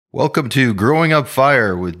Welcome to Growing Up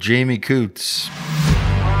Fire with Jamie Coots.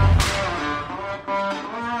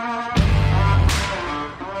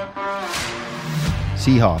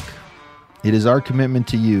 Seahawk, it is our commitment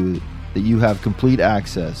to you that you have complete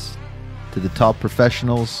access to the top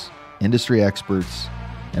professionals, industry experts,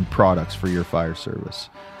 and products for your fire service.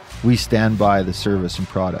 We stand by the service and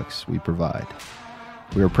products we provide.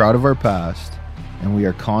 We are proud of our past, and we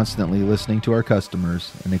are constantly listening to our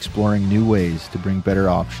customers and exploring new ways to bring better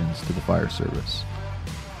options to the fire service.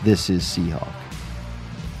 This is Seahawk.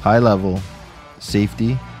 High level,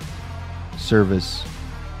 safety, service,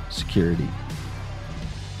 security.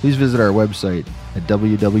 Please visit our website at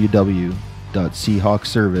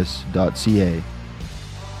www.seahawkservice.ca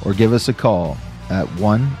or give us a call at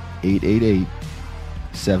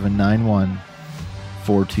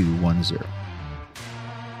 1-888-791-4210.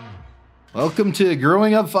 Welcome to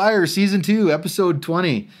Growing Up Fire, Season 2, Episode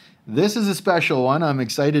 20. This is a special one. I'm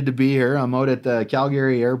excited to be here. I'm out at the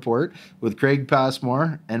Calgary Airport with Craig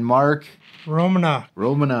Passmore and Mark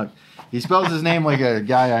Romanuk. He spells his name like a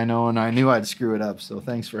guy I know, and I knew I'd screw it up, so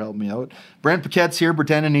thanks for helping me out. Brent Paquette's here,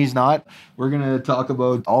 pretending he's not. We're going to talk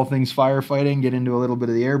about all things firefighting, get into a little bit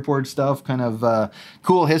of the airport stuff, kind of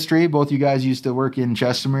cool history. Both you guys used to work in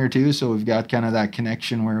Chestermere too, so we've got kind of that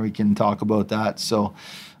connection where we can talk about that. So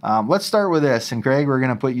let's start with this. And Craig, we're going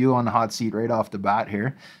to put you on the hot seat right off the bat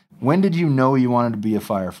here. When did you know you wanted to be a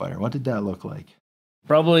firefighter? What did that look like?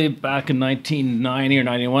 Probably back in 1990 or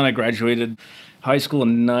 91. I graduated high school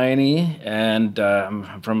in 90, and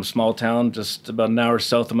I'm from a small town just about an hour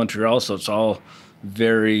south of Montreal, so it's all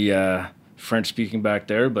very French-speaking back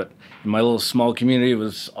there. But in my little small community, it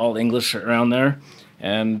was all English around there.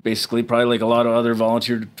 And basically, probably like a lot of other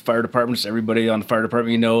volunteer fire departments, everybody on the fire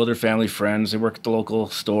department, you know, their family, friends, they work at the local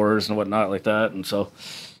stores and whatnot like that. And so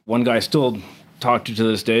one guy I still talk to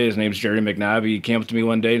this day, his name's Jerry McNabb. He came up to me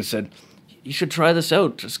one day and said, "You should try this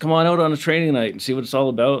out. Just come on out on a training night and see what it's all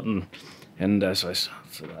about." And so I said,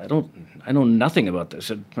 I know nothing about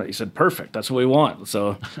this. He said, "Perfect. That's what we want."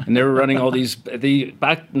 So, and they were running all these,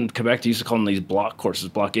 back in Quebec, they used to call them these block courses,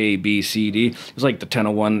 block A, B, C, D. It was like the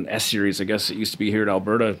 1001 S series, I guess it used to be here in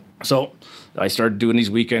Alberta. So I started doing these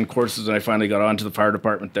weekend courses, and I finally got onto the fire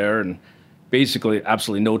department there, and basically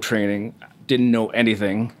absolutely no training, didn't know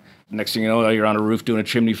anything. Next thing you know, you're on a roof doing a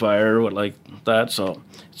chimney fire, what like that. So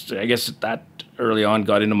I guess that early on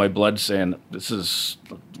got into my blood, saying this is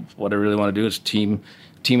what I really want to do. Is team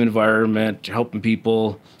environment, helping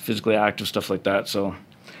people, physically active, stuff like that. So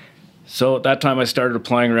at that time I started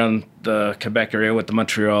applying around the Quebec area with the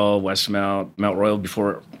Montreal, Westmount, Mount Royal,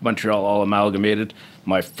 before Montreal all amalgamated.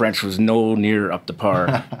 My French was no near up to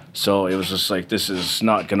par. So it was just like, this is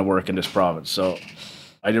not going to work in this province. So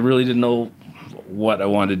I really didn't know what I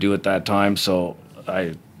wanted to do at that time. So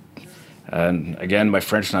and again, my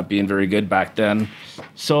French not being very good back then.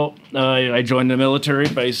 So I joined the military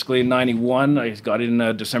basically in 91. I got in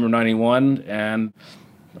December 91 and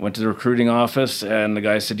I went to the recruiting office, and the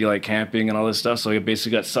guy said, "Do you like camping?" and all this stuff. So I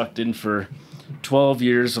basically got sucked in for 12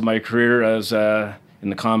 years of my career as in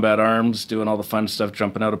the combat arms, doing all the fun stuff,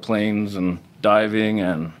 jumping out of planes and diving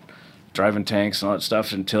and driving tanks and all that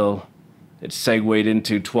stuff, until it segued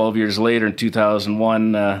into 12 years later in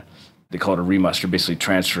 2001. They call it a remuster, basically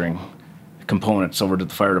transferring components over to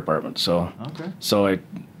the fire department. So I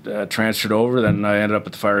transferred over. Then I ended up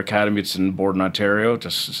at the Fire Academy. It's in Borden, Ontario,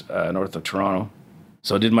 just north of Toronto.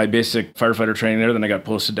 So I did my basic firefighter training there. Then I got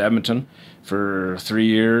posted to Edmonton for 3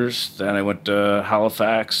 years. Then I went to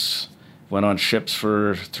Halifax, went on ships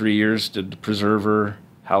for 3 years, did the Preserver,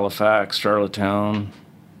 Halifax, Charlottetown.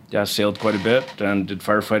 Yeah, sailed quite a bit and did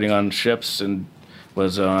firefighting on ships, and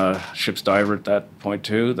was a ship's diver at that point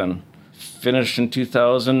too. Then finished in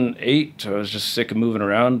 2008. I was just sick of moving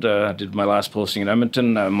around. I did my last posting in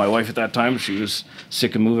Edmonton. My wife at that time, she was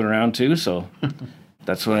sick of moving around too. So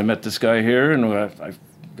that's when I met this guy here, and I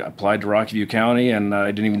applied to Rocky View County, and I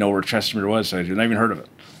didn't even know where Chestermere was. So I hadn't even heard of it.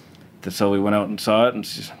 So we went out and saw it, and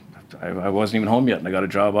I wasn't even home yet, and I got a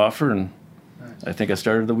job offer, and I think I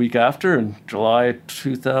started the week after in July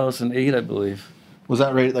 2008, I believe. Was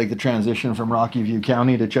that right, like the transition from Rocky View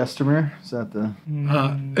County to Chestermere? Is that the...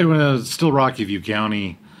 It was still Rocky View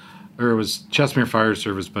County, or it was Chestermere Fire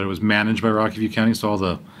Service, but it was managed by Rocky View County, so all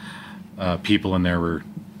the people in there were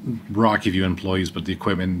Rocky View employees, but the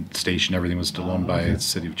equipment station, everything was still owned by the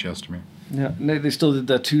city of Chestermere. Yeah, and they still did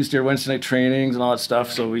the Tuesday or Wednesday night trainings and all that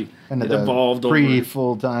stuff, so it evolved over.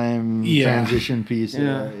 Pre-full-time transition piece.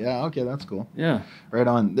 Yeah, okay, that's cool. Yeah. Right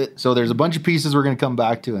on. So there's a bunch of pieces we're going to come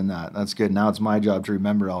back to in that. That's good. Now it's my job to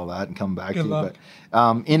remember all that and come back to it.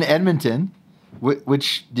 But in Edmonton,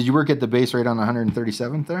 which, did you work at the base right on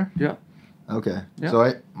 137th there? Yeah. Okay. Yeah.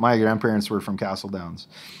 So my grandparents were from Castle Downs,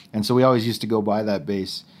 and so we always used to go by that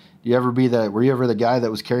base. Were you ever the guy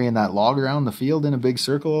that was carrying that log around the field in a big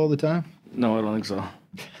circle all the time? No, I don't think so.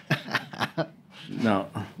 No.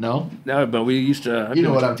 No? No, but we used to. You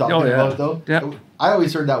know what I'm talking about, though? Yeah. I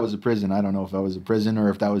always heard that was a prison. I don't know if that was a prison or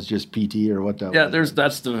if that was just PT or what that was. Yeah,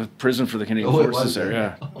 that's the prison for the Canadian Oh, it Forces was there,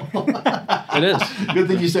 there. yeah. It is. Good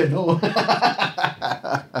thing you said no.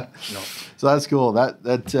 No. So that's cool.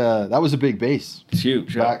 That was a big base It's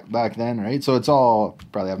huge. Yeah. back then, right? So it's all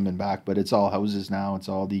probably haven't been back, but it's all houses now. It's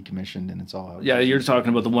all decommissioned and it's all houses. Yeah, you're talking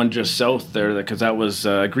about the one just south there because that was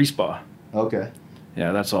Grease Spa. Okay.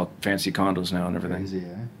 Yeah, that's all fancy condos now and everything. Crazy,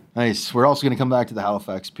 eh? Nice. We're also going to come back to the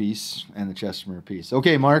Halifax piece and the Chestermere piece.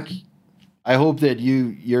 Okay, Mark. I hope that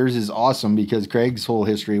yours is awesome because Craig's whole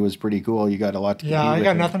history was pretty cool. You got a lot to compete I with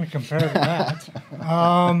got there. nothing to compare to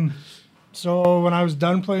that. So when I was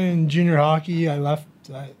done playing junior hockey, I left.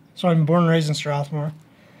 So I'm born and raised in Strathmore.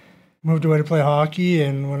 Moved away to play hockey,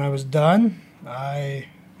 and when I was done, I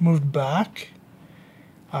moved back.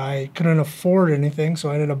 I couldn't afford anything, so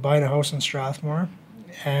I ended up buying a house in Strathmore.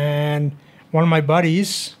 And one of my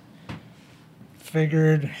buddies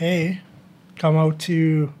figured, hey, come out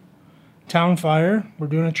to Town Fire. We're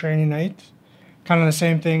doing a training night. Kind of the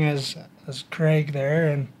same thing as Craig there.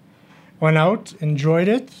 And went out, enjoyed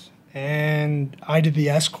it. And I did the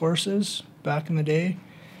S courses back in the day.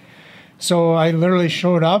 So I literally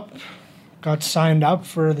showed up, got signed up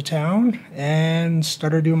for the town, and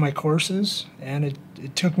started doing my courses. And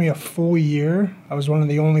it took me a full year. I was one of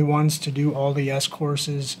the only ones to do all the S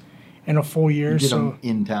courses in a full year. You did so them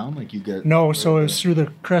in town, like you get. no, so it was through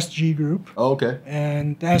the Crest G group. Oh, okay.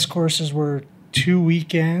 And the S courses were 2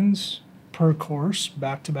 weekends per course,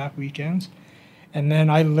 back-to-back weekends. And then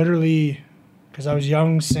I literally, because I was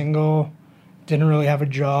young, single, didn't really have a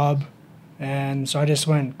job, and so I just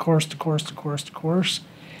went course to course to course to course.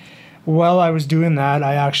 While I was doing that,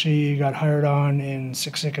 I actually got hired on in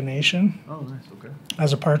Siksika Nation Oh, nice. Okay.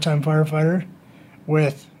 as a part-time firefighter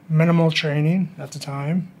with minimal training at the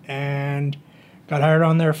time, and got hired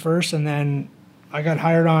on there first, and then I got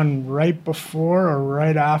hired on right before or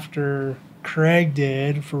right after Craig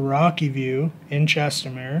did for Rocky View in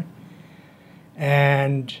Chestermere.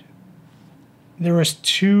 And there was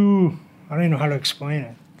two, I don't even know how to explain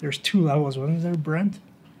it. There's 2 levels, wasn't there, Brent?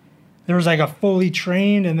 There was like a fully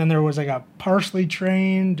trained, and then there was like a partially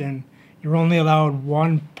trained, and you were only allowed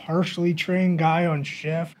one partially trained guy on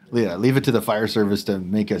shift. Yeah, leave it to the fire service to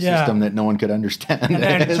make a Yeah. system that no one could understand. And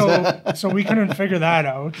then so we couldn't figure that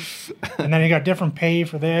out. And then you got different pay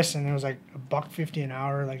for this, and it was like $1.50 an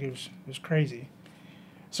hour. Like it was crazy.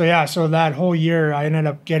 So yeah, so that whole year I ended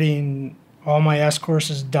up getting all my S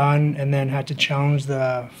courses done, and then had to challenge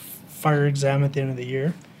the fire exam at the end of the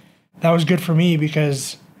year. That was good for me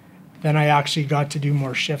because then I actually got to do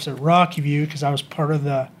more shifts at Rocky View because I was part of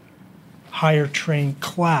the higher trained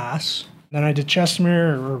class. Then I did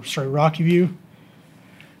Rocky View.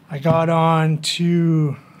 I got on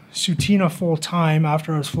to Sutina full time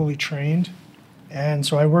after I was fully trained. And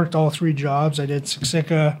so I worked all 3 jobs. I did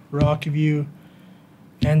Siksika, Rocky View,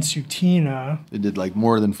 and Sutina. They did like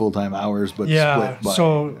more than full-time hours, but Yeah, split by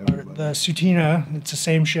so everybody. the Sutina, it's the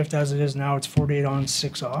same shift as it is now. It's 48 on,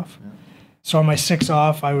 6 off. Yeah. So on my 6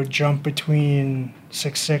 off, I would jump between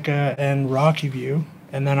Siksika and Rocky View.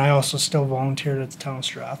 And then I also still volunteered at the town of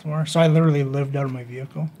Strathmore. So I literally lived out of my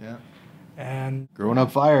vehicle. Yeah. And Growing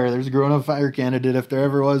up fire. There's a growing up fire candidate if there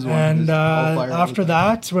ever was one. And Just all fire all the after time.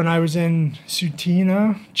 that, when I was in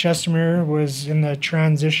Sutina, Chestermere was in the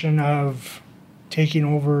transition of taking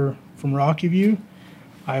over from Rocky View.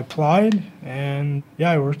 I applied, and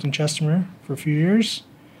I worked in Chestermere for a few years.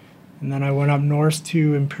 And then I went up north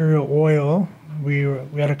to Imperial Oil. We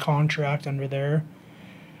had a contract under there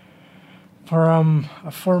from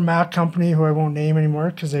a Fort Mac company who I won't name anymore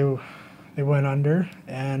because they went under.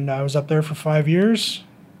 And I was up there for 5 years.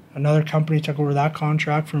 Another company took over that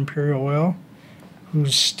contract for Imperial Oil,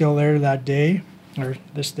 who's still there that day, or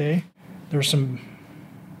this day. There's some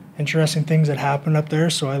interesting things that happened up there,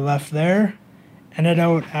 so I left there. Ended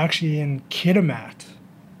out actually in Kitimat.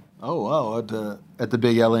 Oh wow! At the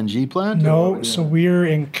big LNG plant? No, Or- so we were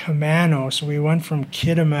in Kamano. So we went from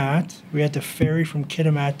Kitimat. We had to ferry from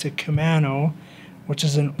Kitimat to Kamano, which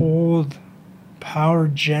is an old power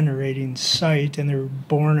generating site, and they were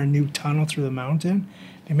boring a new tunnel through the mountain.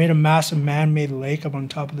 They made a massive man-made lake up on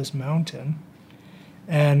top of this mountain,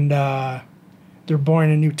 and they're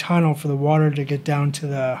boring a new tunnel for the water to get down to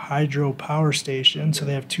the hydro power station. So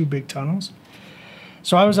they have 2 big tunnels.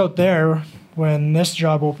 So I was out there when this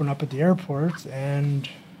job opened up at the airport, and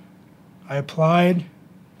I applied.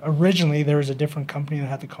 Originally, there was a different company that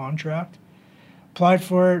had the contract. applied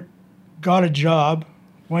for it, got a job,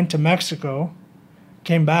 went to Mexico,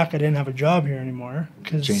 came back. I didn't have a job here anymore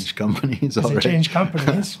because Changed companies they already. changed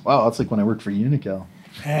companies. Wow, that's like when I worked for Unical.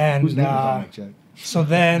 And Whose name was on my check? so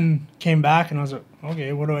then came back and I was like,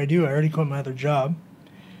 okay, what do? I already quit my other job.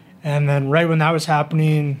 And then right when that was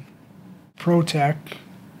happening, ProTech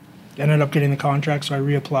ended up getting the contract, so I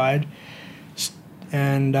reapplied.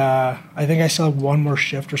 And I think I still have one more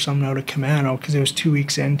shift or something out of Camano because it was 2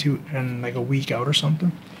 weeks into and like a week out or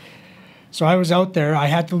something. So I was out there. I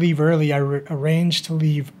had to leave early. I arranged to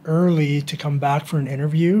leave early to come back for an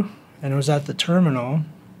interview, and it was at the terminal.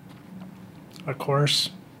 Of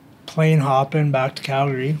course, plane hopping back to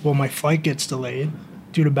Calgary. Well, my flight gets delayed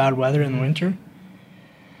due to bad weather in the winter.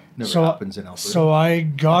 Never happens in Alberta. So I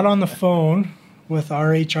got on the phone with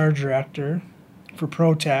our HR director for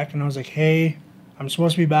ProTech, and I was like, hey, I'm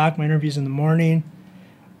supposed to be back. My interview's in the morning.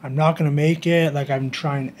 I'm not going to make it. Like, I'm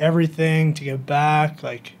trying everything to get back.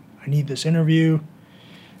 Like, I need this interview.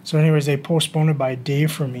 So anyways, they postponed it by a day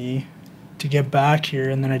for me to get back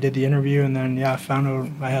here, and then I did the interview, and then, I found out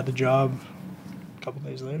I had the job a couple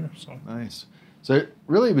days later. So nice. So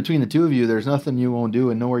really, between the two of you, there's nothing you won't do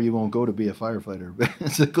and nowhere you won't go to be a firefighter.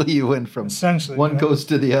 Basically, you went from essentially one coast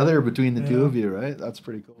to the other between the two of you, right? That's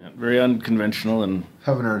pretty cool. Yeah, very unconventional, and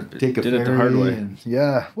Having her take a did ferry it the hard way. and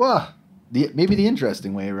well, maybe the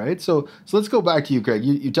interesting way, right? So let's go back to you, Craig.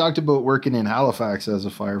 You talked about working in Halifax as a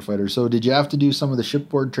firefighter. So did you have to do some of the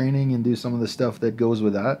shipboard training and do some of the stuff that goes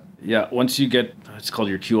with that? Yeah, once you get, it's called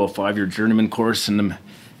your QL5, your journeyman course in the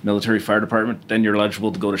military fire department, then you're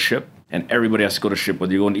eligible to go to ship. And everybody has to go to ship,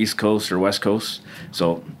 whether you're going East Coast or West Coast.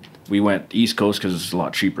 So we went East Coast because it's a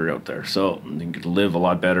lot cheaper out there. So you can live a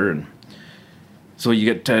lot better. And so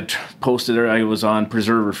you get posted there. I was on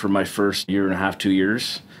preserver for my first year and a half, 2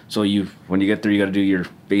 years. So when you get there, you got to do your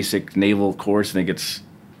basic naval course. I think it's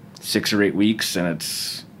 6 or 8 weeks, and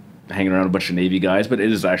it's hanging around a bunch of Navy guys. But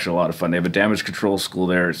it is actually a lot of fun. They have a damage control school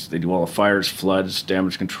there. They do all the fires, floods,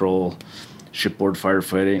 damage control, shipboard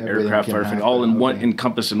firefighting, aircraft firefighting, all in one,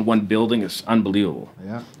 encompassed in one building. It's unbelievable.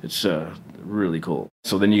 Yeah. It's really cool.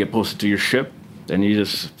 So then you get posted to your ship, then you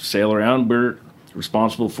just sail around. We're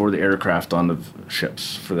responsible for the aircraft on the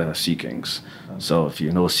ships for the Sea Kings. So if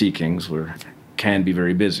you know Sea Kings, can be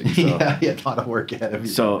very busy. So. Yeah, a lot of work ahead of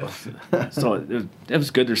you. So it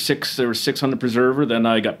was good. There were 6 on the preserver. Then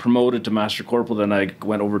I got promoted to Master Corporal. Then I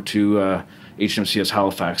went over to HMCS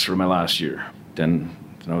Halifax for my last year. Then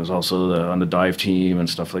I was also on the dive team and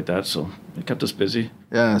stuff like that. So it kept us busy.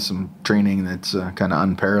 Yeah, some training that's kind of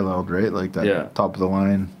unparalleled, right? Like that top of the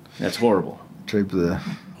line. That's horrible. Type of the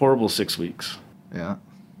horrible 6 weeks. Yeah.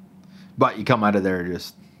 But you come out of there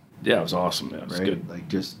just... Yeah, it was awesome. Yeah, it was right? good. Like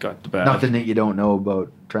just got the badge. Nothing that you don't know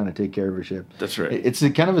about trying to take care of a ship. That's right. It's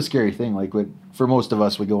kind of a scary thing. Like for most of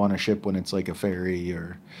us, we go on a ship when it's like a ferry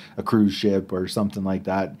or a cruise ship or something like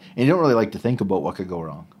that. And you don't really like to think about what could go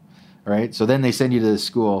wrong. Right? So then they send you to the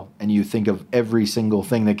school and you think of every single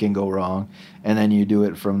thing that can go wrong. And then you do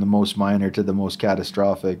it from the most minor to the most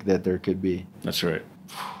catastrophic that there could be. That's right.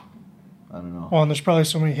 I don't know. Well, and there's probably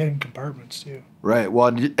so many hidden compartments too. Right. Well,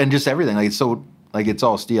 and just everything. It's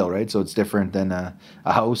all steel, right? So it's different than a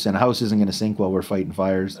house, and a house isn't going to sink while we're fighting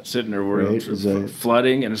fires. Sitting there worried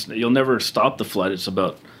flooding, and you'll never stop the flood. It's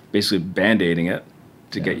about basically band-aiding it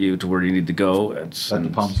to get you to where you need to go. Let the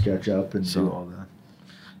pumps catch up and do all that.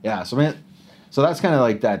 Yeah, so that's kind of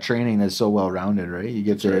like that training that's so well-rounded, right? You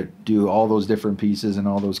get to do all those different pieces and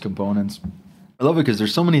all those components. I love it because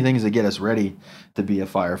there's so many things that get us ready to be a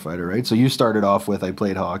firefighter, right? So you started off with, I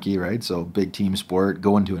played hockey, right? So big team sport,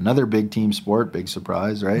 going to another big team sport, big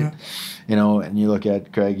surprise, right? Yeah. And you look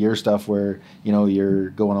at, Craig, your stuff where, you're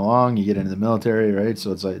going along, you get into the military, right?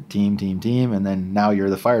 So it's like team, and then now you're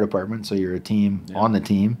the fire department, so you're a team on the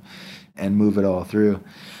team and move it all through.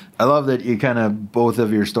 I love that you kind of, both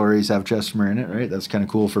of your stories have Chestermere in it, right? That's kind of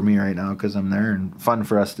cool for me right now because I'm there, and fun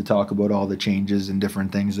for us to talk about all the changes and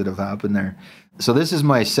different things that have happened there. So this is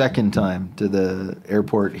my second time to the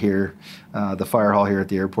airport here, the fire hall here at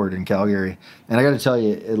the airport in Calgary. And I got to tell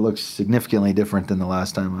you, it looks significantly different than the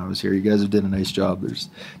last time I was here. You guys have done a nice job. There's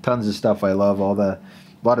tons of stuff I love. A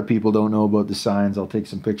lot of people don't know about the signs. I'll take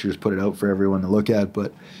some pictures, put it out for everyone to look at,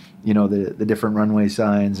 but the different runway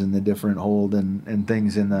signs and the different hold and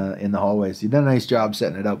things in the hallways. You've done a nice job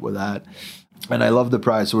setting it up with that. And I love the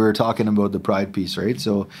pride. So we were talking about the pride piece, right?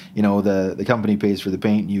 So, the company pays for the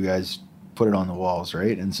paint and you guys put it on the walls,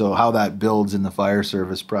 right? And so how that builds in the fire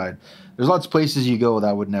service pride. There's lots of places you go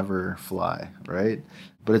that would never fly, right?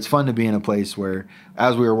 But it's fun to be in a place where,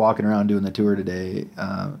 as we were walking around doing the tour today,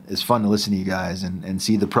 it's fun to listen to you guys and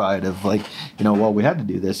see the pride of we had to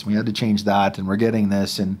do this, we had to change that, and we're getting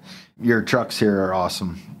this. And, Your trucks here are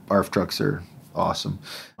awesome. ARF trucks are awesome.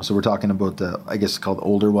 So we're talking about the, I guess, called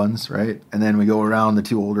older ones, right? And then we go around the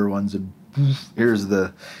 2 older ones, and here's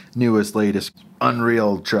the newest, latest,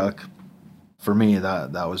 unreal truck. For me,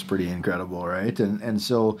 that was pretty incredible, right? And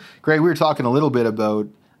so, Greg, we were talking a little bit about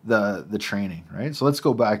the training, right? So let's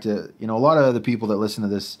go back to, a lot of the people that listen to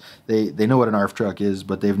this, they know what an ARF truck is,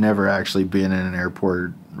 but they've never actually been in an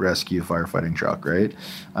airport rescue firefighting truck, right?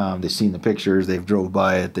 They've seen the pictures, they've drove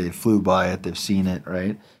by it, they flew by it, they've seen it,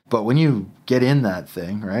 right? But when you get in that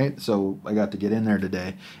thing, right? So I got to get in there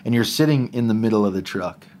today, and you're sitting in the middle of the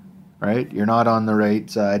truck, right? You're not on the right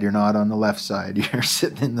side, you're not on the left side, you're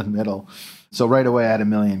sitting in the middle. So right away I had a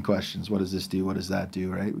million questions. What does this do? What does that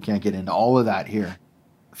do, right? We can't get into all of that here.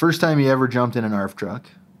 First time you ever jumped in an ARF truck,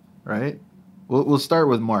 right? We'll start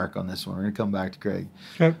with Mark on this one. We're going to come back to Craig.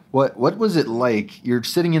 Okay. What was it like? You're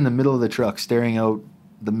sitting in the middle of the truck, staring out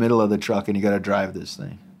the middle of the truck, and you got to drive this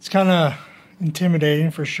thing. It's kind of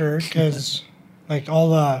intimidating for sure, because like all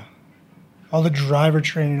the driver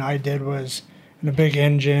training I did was in a big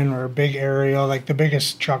engine or a big aerial. Like the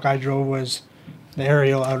biggest truck I drove was the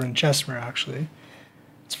aerial out in Chestermere, actually.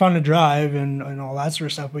 It's fun to drive and all that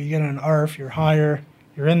sort of stuff, but you get in an ARF, you're higher,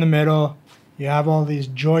 you're in the middle, you have all these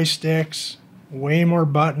joysticks, way more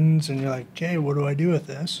buttons, and you're like, okay, what do I do with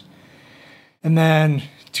this? And then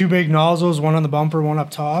 2 big nozzles, one on the bumper, one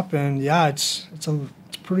up top, and yeah, it's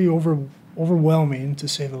pretty overwhelming to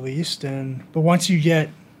say the least. But once you get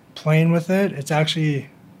playing with it, it's actually,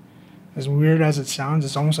 as weird as it sounds,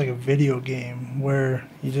 it's almost like a video game where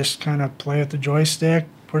you just kind of play with the joystick,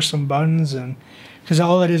 push some buttons, and because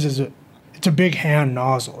all it is it's a big hand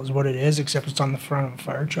nozzle is what it is, except it's on the front of a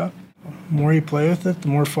fire truck. The more you play with it, the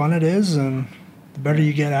more fun it is, and the better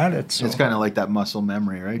you get at it. So. It's kind of like that muscle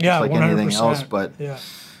memory, right? Yeah, just like 100%. anything else. But yeah.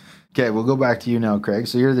 Okay, we'll go back to you now, Craig.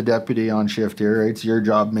 So you're the deputy on shift here, right? It's your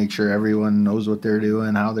job to make sure everyone knows what they're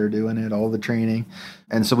doing, how they're doing it, all the training.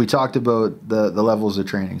 And so we talked about the levels of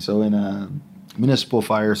training. So in a municipal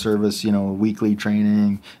fire service, weekly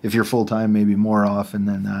training. If you're full-time, maybe more often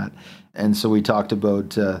than that. And so we talked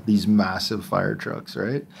about these massive fire trucks,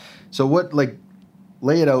 right? So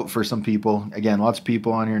lay it out for some people. Again, lots of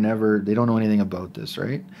people on here they don't know anything about this,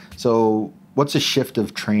 right? So what's a shift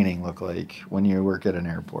of training look like when you work at an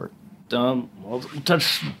airport? Well, we'll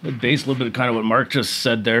touch base a little bit of kind of what Mark just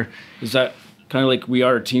said there. Is that kind of like we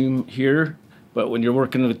are a team here, but when you're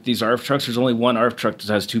working with these ARF trucks, there's only one ARF truck that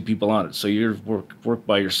has 2 people on it. So you work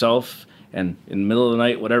by yourself, and in the middle of the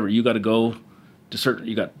night, whatever, you got to go to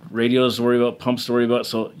you got radios to worry about, pumps to worry about,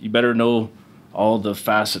 so you better know all the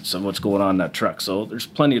facets of what's going on in that truck. So there's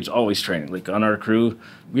plenty of always training. Like on our crew,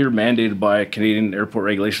 we are mandated by Canadian airport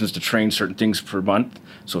regulations to train certain things per month.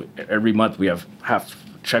 So every month we have half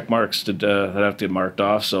check marks that have to get marked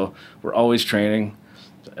off. So we're always training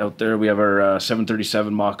out there. We have our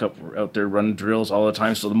 737 mock-up. We're out there running drills all the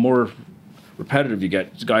time. So the more repetitive you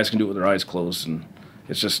get, guys can do it with their eyes closed. And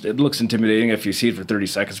it looks intimidating if you see it for 30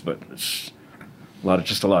 seconds, but it's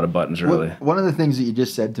a lot of buttons, really. One of the things that you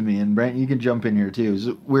just said to me, and Brent, you can jump in here too, is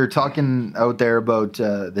we're talking out there about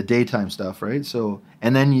the daytime stuff, right? So,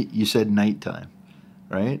 and then you said nighttime,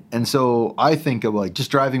 right? And so I think of like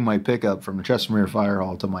just driving my pickup from the Chestermere Fire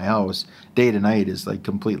Hall to my house, day to night is like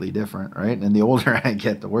completely different, right? And the older I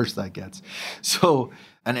get, the worse that gets. So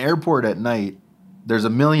an airport at night, there's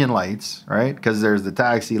a million lights, right? Because there's the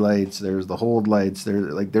taxi lights, there's the hold lights,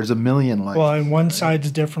 there's a million lights. Well, and one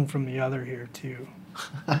side's different from the other here too.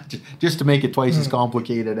 Just to make it twice as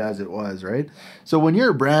complicated as it was, right? So when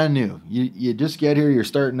you're brand new, you just get here, you're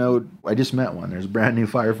starting out. I just met one. There's a brand new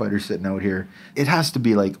firefighter sitting out here. It has to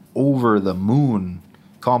be like over the moon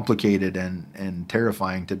complicated and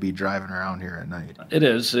terrifying to be driving around here at night. It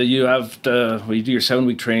is. You have to, you do your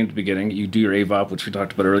 7-week training at the beginning. You do your AVOP, which we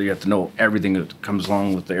talked about earlier. You have to know everything that comes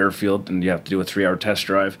along with the airfield, and you have to do a 3-hour test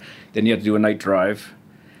drive. Then you have to do a night drive.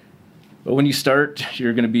 But when you start,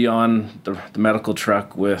 you're going to be on the medical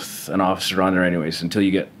truck with an officer on there anyways until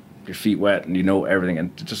you get your feet wet and you know everything.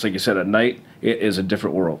 And just like you said, at night, it is a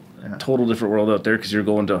different world. Yeah. Total different world out there because you're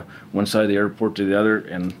going to one side of the airport to the other,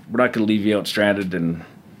 and we're not going to leave you out stranded and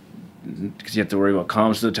because you have to worry about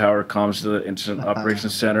comms to the tower, comms to the incident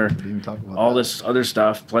operations center, all this other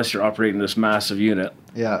stuff, plus you're operating this massive unit.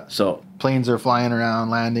 Yeah. So planes are flying around,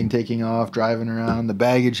 landing, taking off, driving around, the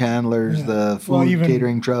baggage handlers, the food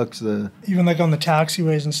catering trucks, even like on the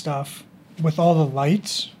taxiways and stuff, with all the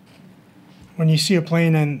lights, when you see a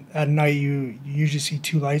plane and at night you usually see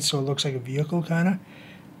 2 lights, so it looks like a vehicle kind of.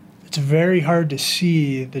 It's very hard to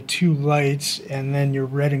see the 2 lights and then your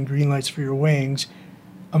red and green lights for your wings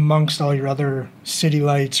amongst all your other city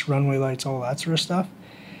lights, runway lights, all that sort of stuff.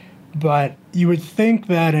 But you would think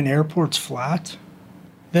that an airport's flat.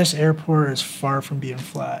 This airport is far from being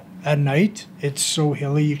flat. At night, it's so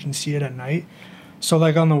hilly you can see it at night. So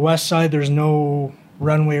like on the west side, there's no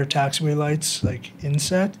runway or taxiway lights like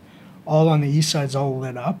inset. All on the east side's all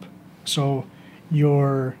lit up. So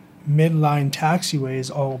your midline taxiway is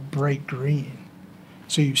all bright green.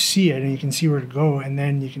 So you see it and you can see where to go, and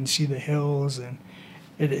then you can see the hills, and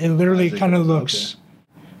it literally kind of looks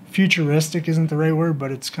futuristic isn't the right word,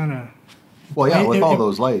 but it's kind of... Well, yeah, with all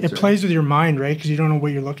those lights. It plays with your mind, right? Because you don't know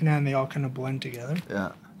what you're looking at, and they all kind of blend together.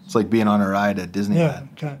 Yeah. It's like being on a ride at Disneyland.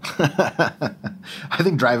 Yeah, okay. I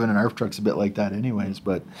think driving an ARF truck's a bit like that anyways.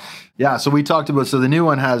 But yeah, so we talked about, so the new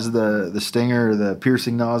one has the stinger, the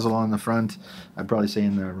piercing nozzle on the front. I'm probably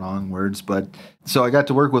saying the wrong words, but so I got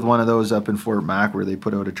to work with one of those up in Fort Mac where they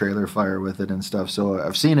put out a trailer fire with it and stuff. So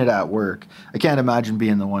I've seen it at work. I can't imagine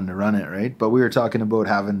being the one to run it, right? But we were talking about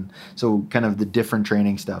having, so kind of the different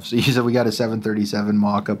training stuff. So you said we got a 737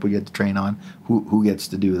 mock-up we get to train on. Who gets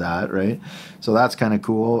to do that, right? So that's kind of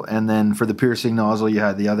cool. And then for the piercing nozzle, you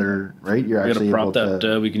had the other, right? You're actually able to... We got a prop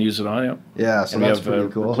that we can use it on, yeah. Yeah, so and that's pretty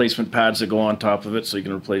cool. Replacement pads that go on top of it so you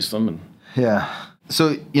can replace them. And yeah.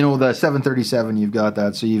 So, you know, the 737, you've got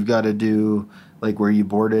that. So you've got to do, like, where you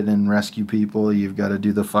board it and rescue people. You've got to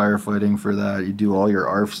do the firefighting for that. You do all your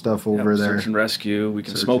ARF stuff over there. Search and rescue. We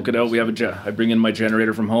can smoke it out. We have I bring in my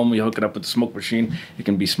generator from home. We hook it up with the smoke machine. It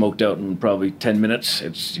can be smoked out in probably 10 minutes.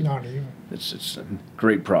 It's not even. It's a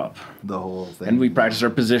great prop. The whole thing. And we practice our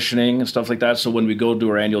positioning and stuff like that. So when we go do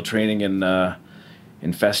our annual training in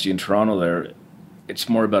Festi in Toronto there, it's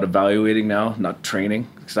more about evaluating now, not training.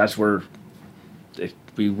 Because that's where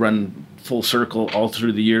we run full circle all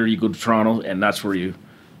through the year. You go to Toronto, and that's where you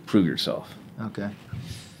prove yourself. Okay.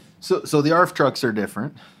 So the ARF trucks are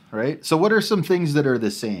different, right? So what are some things that are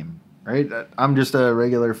the same, right? I'm just a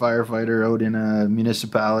regular firefighter out in a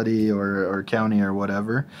municipality or county or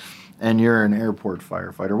whatever, and you're an airport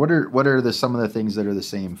firefighter. What are some of the things that are the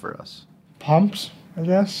same for us? Pumps, I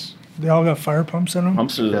guess. They all got fire pumps in them.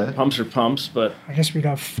 Pumps are pumps, but... I guess we'd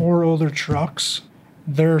have 4 older trucks.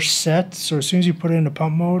 They're set, so as soon as you put it into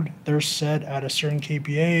pump mode, they're set at a certain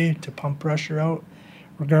KPA to pump pressure out,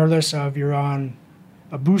 regardless of you're on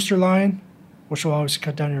a booster line, which will always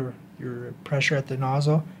cut down your pressure at the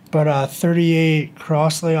nozzle. But a 38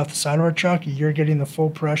 crosslay off the side of our truck, you're getting the full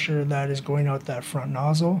pressure that is going out that front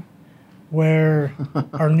nozzle. Where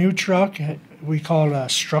our new truck, we call it a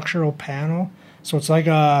structural panel. So it's like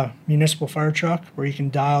a municipal fire truck where you can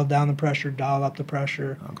dial down the pressure, dial up the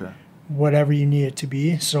pressure. Okay. Whatever you need it to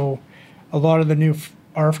be. So a lot of the new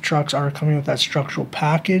ARF trucks are coming with that structural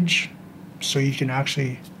package so you can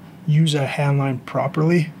actually use a handline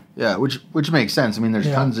properly. Yeah, which makes sense. I mean,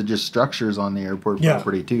 there's tons of just structures on the airport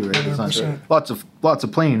property too, right? It's not lots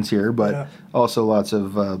of planes here, but also lots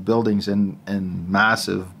of buildings and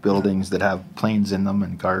massive buildings that have planes in them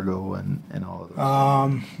and cargo and all of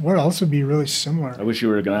those. What else would be really similar? I wish you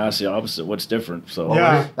were going to ask the opposite. What's different? So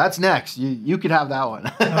that's next. You could have that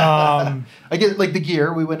one. I get like the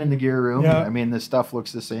gear. We went in the gear room. Yeah. I mean, the stuff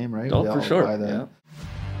looks the same, right? Oh, for sure. Yeah.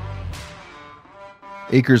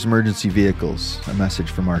 Acres Emergency Vehicles, a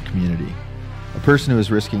message from our community. A person who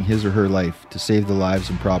is risking his or her life to save the lives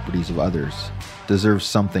and properties of others deserves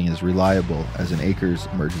something as reliable as an Acres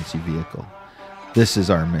Emergency Vehicle. This is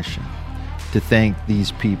our mission, to thank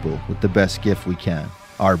these people with the best gift we can,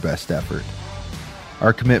 our best effort.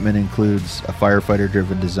 Our commitment includes a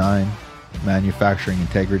firefighter-driven design, manufacturing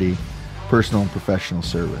integrity, personal and professional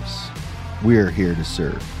service. We are here to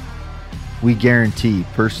serve. We guarantee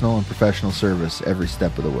personal and professional service every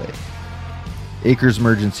step of the way. Acres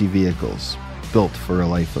Emergency Vehicles, built for a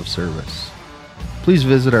life of service. Please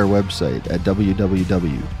visit our website at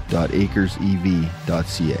www.acresev.ca.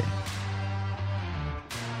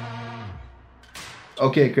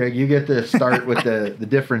 Okay, Craig, you get to start with the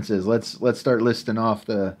differences. Let's start listing off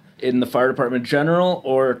the... In the fire department general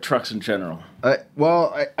or trucks in general? I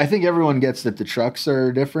think everyone gets that the trucks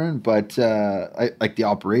are different, but I like the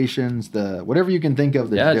operations, whatever you can think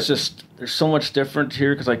of. It's just, there's so much different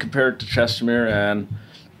here because I compare it to Chestermere and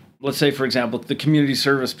let's say, for example, the community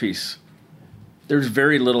service piece. There's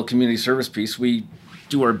very little community service piece. We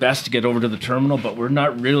do our best to get over to the terminal, but we're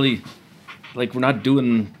not really, we're not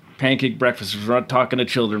doing pancake breakfasts. We're not talking to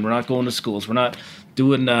children. We're not going to schools. We're not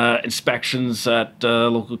doing inspections at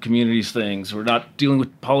local communities things. We're not dealing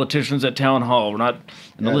with politicians at town hall. We're not.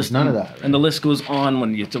 And the list, none of that. Right? And the list goes on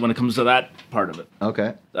when it comes to that part of it.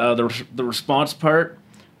 Okay. The response part,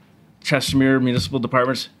 Chestermere municipal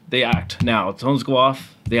departments, they act now. If phones go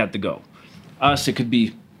off, they have to go. Us, it could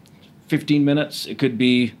be 15 minutes. It could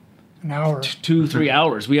be an hour, 2-3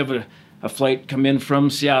 hours. We have a flight come in from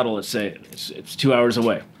Seattle, let's say it's 2 hours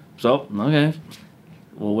away. So, okay,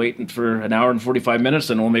 we'll wait for an hour and 45 minutes,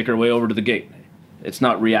 and we'll make our way over to the gate. It's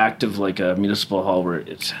not reactive like a municipal hall where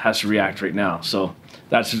it has to react right now. So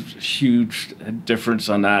that's a huge difference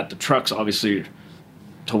on that. The trucks, obviously,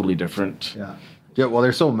 totally different. Yeah, well,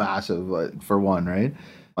 they're so massive, for one, right?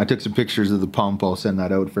 I took some pictures of the pump. I'll send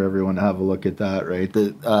that out for everyone to have a look at that, right?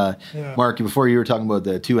 Mark, before you were talking about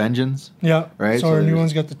the 2 engines. Yeah. Right? So our new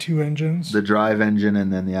one's got the 2 engines. The drive engine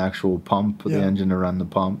and then the actual pump, the engine to run the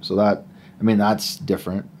pump. So that's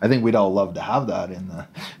different. I think we'd all love to have that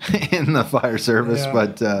in the fire service,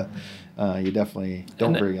 but you definely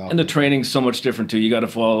don't very often. And the training's so much different too. You got to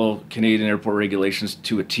follow Canadian airport regulations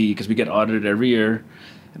to a T because we get audited every year,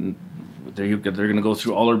 and they're going to go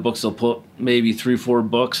through all our books. They'll put maybe 3-4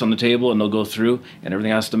 books on the table, and they'll go through, and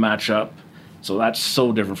everything has to match up. So that's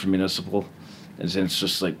so different from municipal. And it's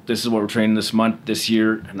just like, this is what we're training this month, this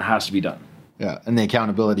year, and it has to be done. Yeah, and the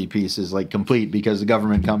accountability piece is like complete because the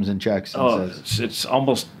government comes and checks and says. It's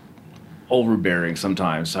almost overbearing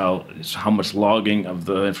sometimes how much logging of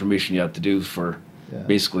the information you have to do for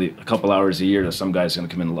basically a couple hours a year that some guy's going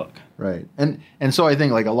to come in and look. Right. And so I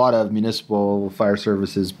think like a lot of municipal fire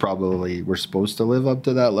services probably were supposed to live up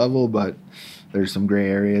to that level, but there's some gray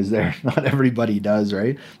areas there. Not everybody does,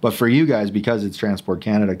 right? But for you guys, because it's Transport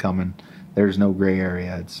Canada coming, there's no gray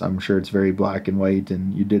area. I'm sure it's very black and white,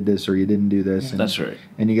 and you did this or you didn't do this. And, that's right.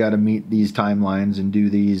 And you got to meet these timelines and do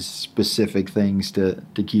these specific things to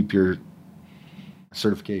keep your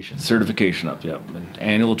certification up. And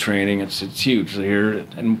annual training, it's huge here.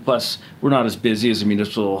 And plus, we're not as busy as a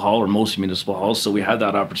municipal hall or most municipal halls, so we had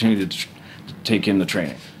that opportunity to take in the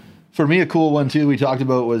training. For me, a cool one too we talked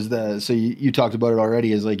about was you talked about it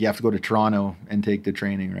already, is like you have to go to Toronto and take the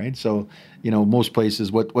training, right? So, most places,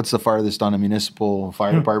 what's the farthest on a municipal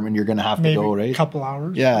fire department you're going to have to go, right? A couple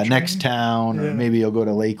hours. Yeah, next town, or maybe you'll go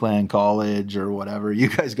to Lakeland College or whatever. You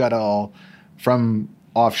guys got all from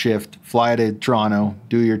off shift, fly to Toronto,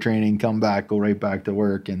 do your training, come back, go right back to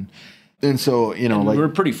work, and so we're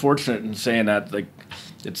pretty fortunate in saying that, like.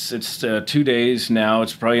 It's 2 days now.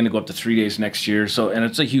 It's probably going to go up to 3 days next year. So, and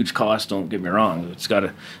it's a huge cost. Don't get me wrong.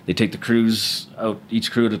 They take the crews out,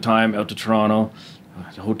 each crew at a time, out to Toronto,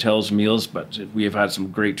 hotels, meals. But we have had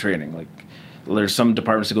some great training. Like, there's some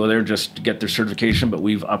departments that go there just to get their certification, but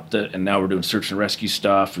we've upped it, and now we're doing search and rescue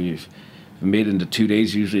stuff. We've made it into 2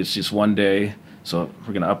 days. Usually, it's just 1 day. So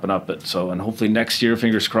we're going to up it. So, and hopefully next year,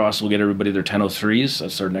 fingers crossed, we'll get everybody their 1003s.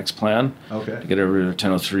 That's our next plan. Okay. To get everybody their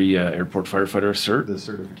 1003 airport firefighter cert. The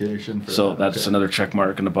certification. That's another check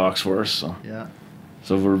mark in the box for us. So. Yeah.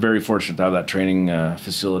 So we're very fortunate to have that training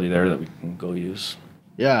facility there that we can go use.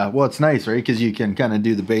 Yeah, well, it's nice, right? Because you can kind of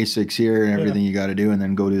do the basics here and everything you got to do, and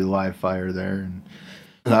then go do the live fire there, and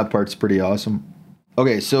that part's pretty awesome.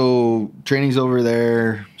 Okay, so training's over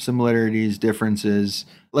there, similarities, differences.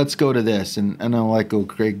 Let's go to this, and I'll let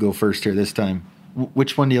Craig go first here this time.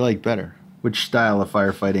 Which one do you like better? Which style of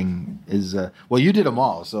firefighting is... well, you did them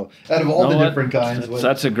all, so out of all the different kinds...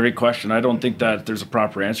 That's a great question. I don't think that there's a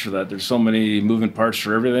proper answer to that. There's so many moving parts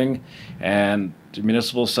for everything, and the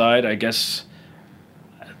municipal side, I guess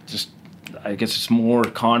it's more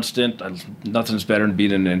constant. Nothing's better than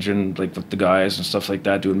being an engine, like with the guys and stuff like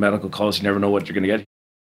that, doing medical calls. You never know what you're going to get.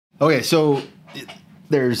 Okay, so...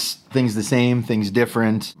 there's things the same, things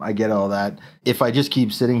different. I get all that. If I just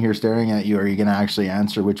keep sitting here staring at you, are you going to actually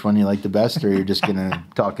answer which one you like the best, or you're just going to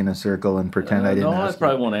talk in a circle and pretend I didn't ask? I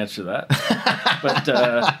probably won't answer that. But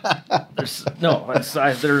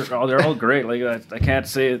they're all great. Like I can't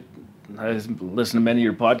say it. I listen to many of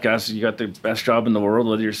your podcasts. You got the best job in the world,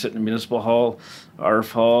 whether you're sitting in a municipal hall,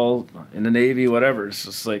 ARF hall, in the Navy, whatever. It's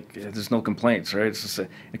just like there's no complaints, right? It's just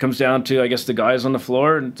it comes down to, I guess, the guys on the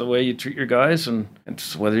floor and the way you treat your guys, and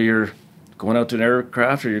it's whether you're going out to an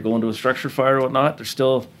aircraft or you're going to a structure fire or whatnot. There's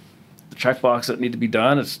still the checkbox that need to be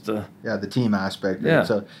done. It's the team aspect. Yeah. Right?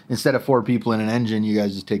 So instead of 4 people in an engine, you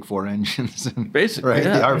guys just take 4 engines. And, basically, right?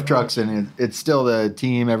 Yeah. The ARF trucks, and it's still the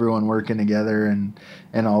team, everyone working together,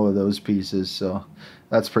 and all of those pieces. So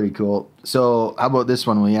that's pretty cool. So how about this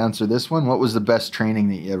one? Will you answer this one? What was the best training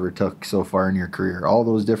that you ever took so far in your career? All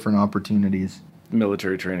those different opportunities.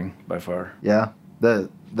 Military training, by far. Yeah. That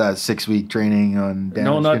 6-week training on damage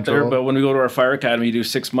No, not control? there, but when we go to our fire academy, you do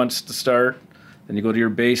 6 months to start. Then you go to your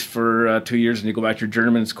base for 2 years, and you go back to your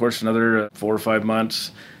journeyman's course another 4 or 5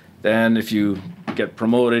 months. Then if you get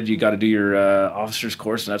promoted, you got to do your officer's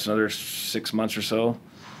course, and that's another 6 months or so.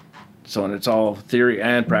 So, and it's all theory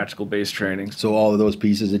and practical-based training. So all of those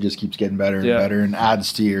pieces, it just keeps getting better and better, and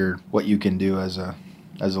adds to what you can do as a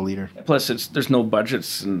as a leader. Plus, there's no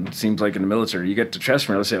budgets, and it seems like in the military, you get to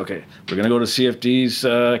Chestermere, let's say, okay, we're going to go to CFD's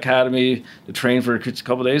academy to train for a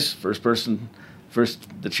couple of days. First,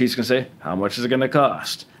 the chief's going to say, how much is it going to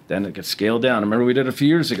cost? Then it gets scaled down. I remember we did a few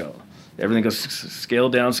years ago. Everything goes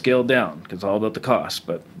scaled down, because it's all about the cost.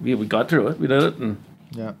 But we got through it. We did it, and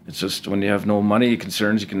it's just when you have no money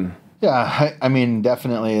concerns, you can... Yeah, I mean,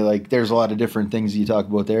 definitely, like, there's a lot of different things you talk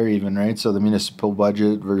about there even, right? So the municipal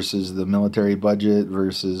budget versus the military budget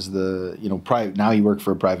versus the, private. Now you work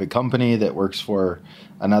for a private company that works for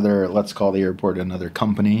another, let's call the airport another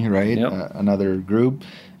company, right? Yep. Another group.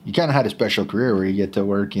 You kind of had a special career where you get to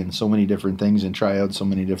work in so many different things and try out so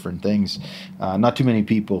many different things. Not too many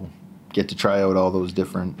people get to try out all those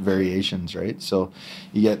different variations, right? So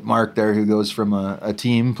you get Mark there who goes from a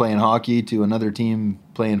team playing hockey to another team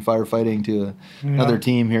playing firefighting to another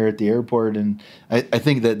team here at the airport. And I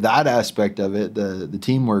think that aspect of it, the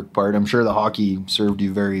teamwork part, I'm sure the hockey served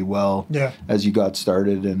you very well as you got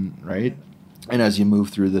started and as you move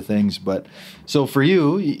through the things. But so for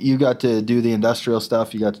you got to do the industrial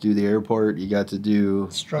stuff, you got to do the airport, you got to do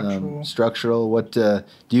structural. What do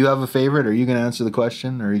you have a favorite? Are you going to answer the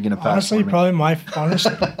question, or are you going to pass? Honestly, probably my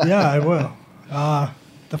funnest. Yeah, I will.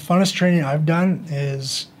 The funnest training I've done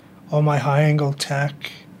is all my high angle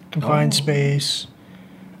tech, confined space,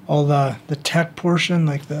 all the tech portion,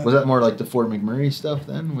 like the. Was that more like the Fort McMurray stuff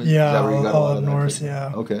then? Is that where you got all up north.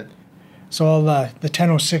 Yeah. Okay. So all the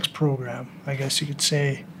 1006 program, I guess you could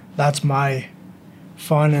say, that's my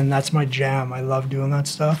fun and that's my jam. I love doing that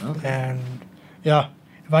stuff. Okay. And yeah,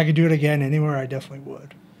 if I could do it again anywhere, I definitely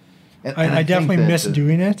would. And I definitely miss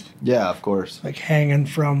doing it. Yeah, of course. Like hanging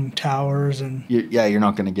from towers and. You're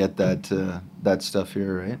not going to get that stuff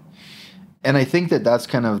here, right? And I think that's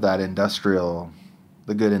kind of that industrial,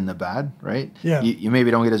 the good and the bad, right? Yeah. You maybe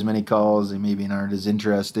don't get as many calls, they maybe aren't as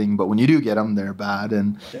interesting, but when you do get them, they're bad.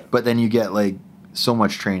 But then you get like so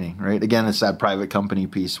much training, right? Again, it's that private company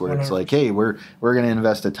piece where 100%. It's like, hey, we're going to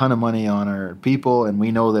invest a ton of money on our people, and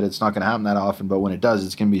we know that it's not going to happen that often, but when it does,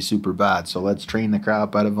 it's going to be super bad. So let's train the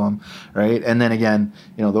crap out of them, right? And then again,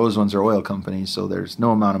 those ones are oil companies, so there's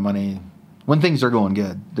no amount of money. When things are going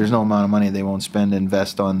good, there's no amount of money they won't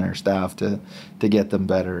invest on their staff to get them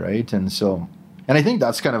better, right? And I think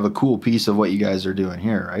that's kind of a cool piece of what you guys are doing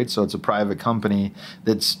here, right? So it's a private company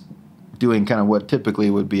that's doing kind of what typically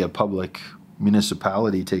would be a public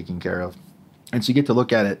municipality taking care of. And so you get to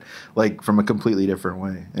look at it like from a completely different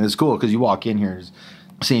way. And it's cool because you walk in here,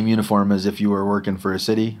 same uniform as if you were working for a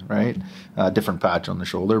city, right? Different patch on the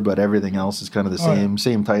shoulder, but everything else is kind of the same,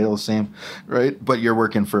 same title, same, right? But you're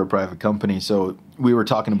working for a private company. So we were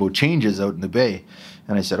talking about changes out in the Bay.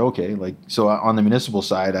 And I said, okay, so on the municipal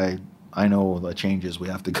side, I know the changes we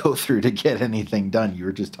have to go through to get anything done. You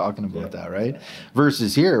were just talking about that, right?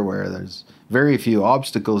 Versus here where there's very few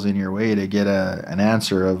obstacles in your way to get an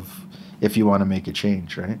answer of if you want to make a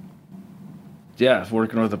change, right? Yeah,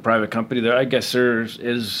 working with a private company there, I guess there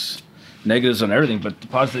is negatives on everything, but the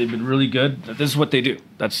positive have been really good. This is what they do.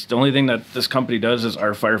 That's the only thing that this company does is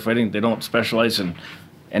our firefighting. They don't specialize in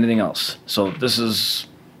anything else. So this is,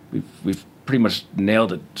 we've pretty much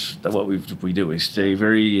nailed it, what we do. We stay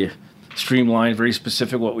very streamlined, very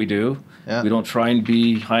specific what we do. Yeah. We don't try and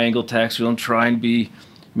be high-angle techs. We don't try and be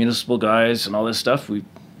municipal guys and all this stuff.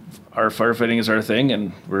 Our firefighting is our thing,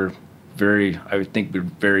 and I would think we're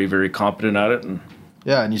very, very competent at it.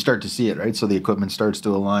 And you start to see it, right? So the equipment starts to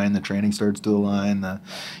align, the training starts to align, the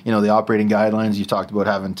operating guidelines. You talked about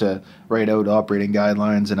having to write out operating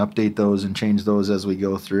guidelines and update those and change those as we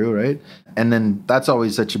go through, right? And then that's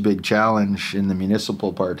always such a big challenge in the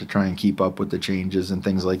municipal part to try and keep up with the changes and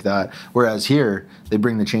things like that. Whereas here, they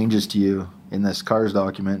bring the changes to you in this CARS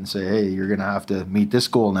document and say, hey, you're going to have to meet this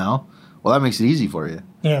goal now. Well, that makes it easy for you.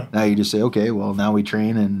 Yeah. Now you just say, okay, well, now we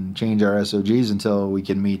train and change our SOGs until we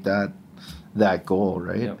can meet that goal,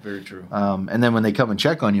 right? Yeah, very true. And then when they come and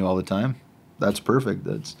check on you all the time, that's perfect.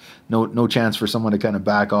 That's no chance for someone to kind of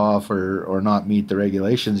back off or not meet the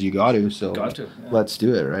regulations. You got to, so let's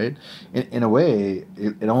do it, right? In a way,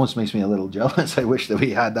 it almost makes me a little jealous. I wish that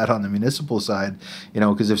we had that on the municipal side,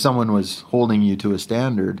 because if someone was holding you to a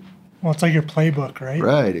standard. Well, it's like your playbook, right?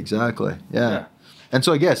 Right, exactly. Yeah. And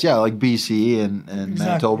so I guess, like BC and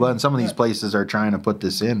Manitoba and some of these places are trying to put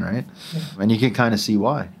this in, right? Yeah. And you can kind of see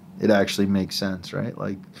why. It actually makes sense, right?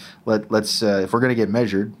 Like, let's if we're going to get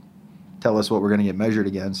measured, tell us what we're going to get measured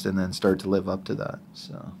against and then start to live up to that.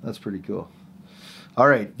 So that's pretty cool. All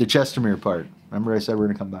right, the Chestermere part. Remember I said we're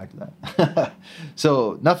going to come back to that.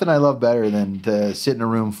 So nothing I love better than to sit in a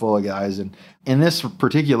room full of guys. And in this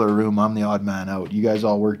particular room, I'm the odd man out. You guys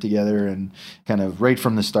all work together and kind of right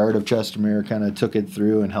from the start of Chestermere kind of took it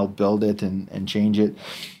through and helped build it and change it.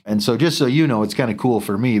 And so just so you know, it's kind of cool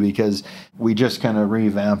for me because we just kind of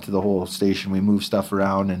revamped the whole station. We moved stuff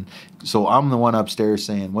around. And so I'm the one upstairs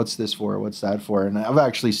saying, what's this for? What's that for? And I've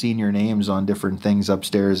actually seen your names on different things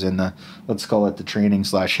upstairs in the, let's call it the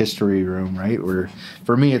training/history room, right? Where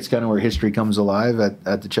for me, it's kind of where history comes alive at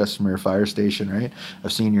the Chestermere Fire Station, right?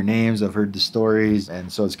 I've seen your names, I've heard the stories.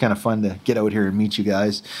 And so it's kind of fun to get out here and meet you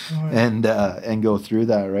guys and go through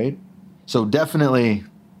that, right? So definitely,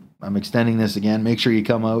 I'm extending this again. Make sure you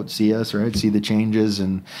come out, see us, right? See the changes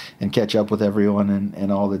and catch up with everyone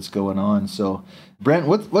and all that's going on. So, Brent,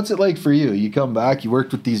 what's it like for you? You come back, you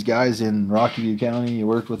worked with these guys in Rocky View County, you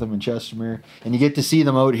worked with them in Chestermere, and you get to see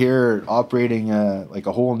them out here operating like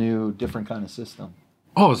a whole new, different kind of system.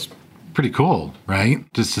 Oh, it's pretty cool, right?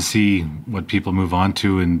 Just to see what people move on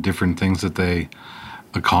to and different things that they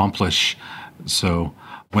accomplish. So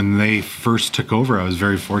when they first took over, I was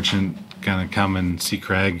very fortunate kind of come and see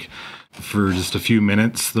Craig for just a few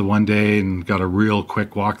minutes the one day and got a real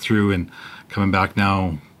quick walkthrough, and coming back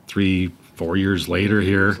now 3-4 years later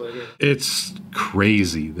here, it's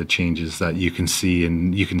crazy the changes that you can see,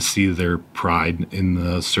 and you can see their pride in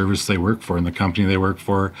the service they work for and the company they work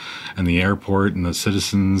for and the airport and the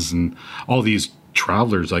citizens and all these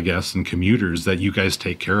travelers, I guess, and commuters that you guys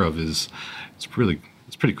take care of. It's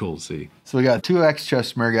pretty cool to see. So we got 2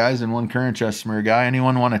 ex-Chestermere guys and 1 current Chestermere guy.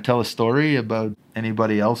 Anyone want to tell a story about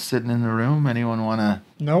anybody else sitting in the room? Anyone want to?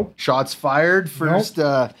 Nope. Shots fired first.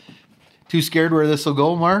 Nope. Too scared where this will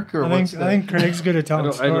go, Mark? Or I think Craig's good at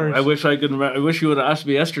telling stories. I wish I could. I wish you would have asked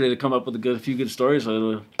me yesterday to come up with a few good stories.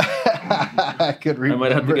 I could remember. I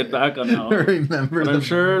might have to get back on that. Remember, but I'm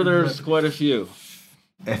sure there's quite a few.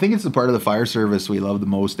 I think it's the part of the fire service we love the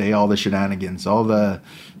most, all the shenanigans, all the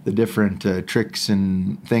different tricks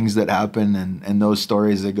and things that happen and those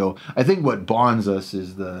stories that go. I think what bonds us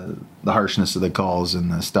is the harshness of the calls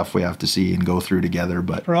and the stuff we have to see and go through together.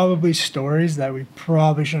 But probably stories that we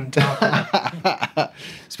probably shouldn't talk about.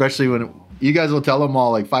 Especially when you guys will tell them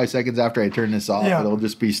all like 5 seconds after I turn this off. Yeah. It'll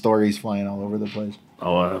just be stories flying all over the place.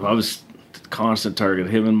 Oh, I was constant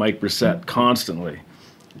target. Him and Mike Brissett, constantly.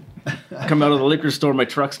 Come out of the liquor store, my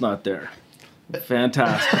truck's not there.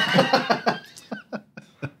 Fantastic.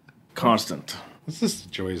 Constant. This is the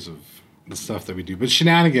joys of the stuff that we do. But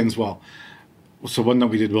shenanigans, well, so one that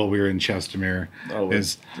we did while we were in Chestermere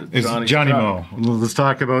is Johnny Moe. Let's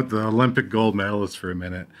talk about the Olympic gold medalist for a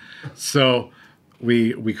minute. So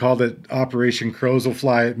we called it Operation Crows Will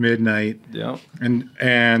Fly at Midnight. Yeah.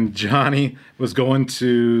 And Johnny was going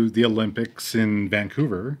to the Olympics in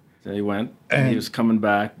Vancouver. So he went, and he was coming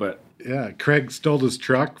back, but... Yeah, Craig stole his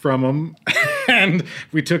truck from him, and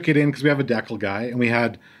we took it in because we have a decal guy, and we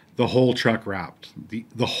had the whole truck wrapped.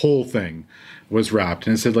 The whole thing was wrapped,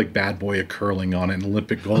 and it said, like, Bad Boy of Curling on it, an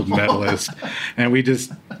Olympic gold medalist. And we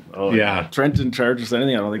just... yeah. Trent didn't charge us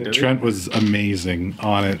anything, I don't think, did Trent was amazing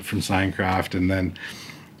on it from Signcraft, and then...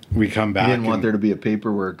 we come back. He didn't want there to be a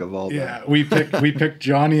paperwork of all that. Yeah, we picked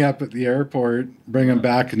Johnny up at the airport, bring him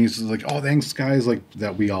back, and he's like, "Oh, thanks, guys!" Like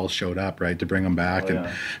that, we all showed up, right, to bring him back, and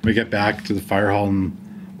we get back to the fire hall, and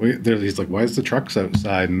he's like, "Why is the truck's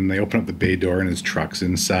outside?" And they open up the bay door, and his truck's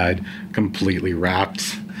inside, completely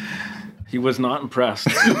wrapped. He was not impressed.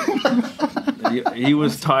 he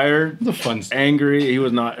was tired, angry. He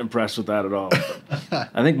was not impressed with that at all.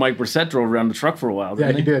 I think Mike Brissett drove around the truck for a while.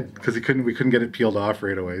 Yeah, he did, because we couldn't get it peeled off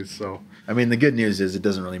right away. So I mean, the good news is it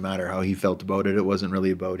doesn't really matter how he felt about it. It wasn't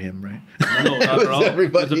really about him, right? No, not at all.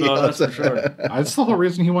 Everybody it was about else. us for sure. That's the whole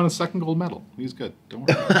reason he won a second gold medal. He's good. Don't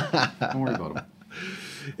worry about him.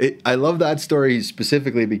 I love that story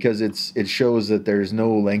specifically because it shows that there's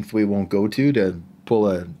no length we won't go to pull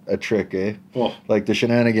a trick, eh? Well, like the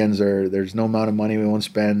shenanigans there's no amount of money we won't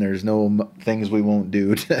spend, there's no things we won't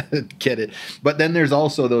do to get it. But then there's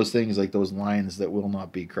also those things like those lines that will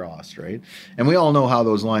not be crossed, right? And we all know how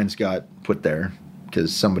those lines got put there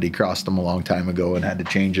because somebody crossed them a long time ago and had to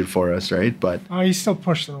change it for us, right? But you still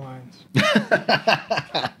push the lines.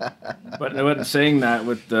 But saying that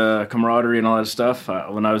with the camaraderie and all that stuff,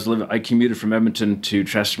 when I commuted from Edmonton to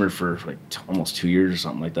Chestermere for like almost 2 years or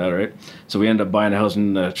something like that, right? So we ended up buying a house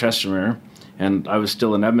in Chestermere, and I was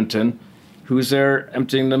still in Edmonton. Who's there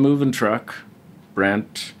emptying the moving truck?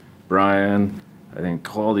 Brent, Brian, I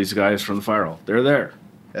think all these guys from the fire hall. They're there.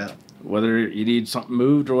 Yeah. Whether you need something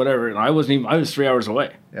moved or whatever. And I was 3 hours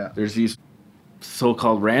away. Yeah. There's these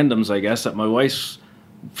so-called randoms, I guess, that my wife's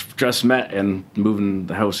just met and moving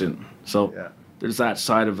the house in. So there's that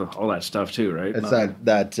side of all that stuff too, right? It's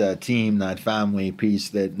that team, that family piece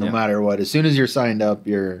that no Yeah. matter what, as soon as you're signed up,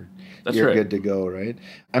 you're That's you're right. good to go, right?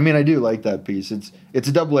 I mean, I do like that piece. It's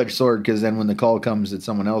a double-edged sword because then when the call comes that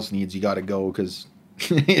someone else needs, you got to go because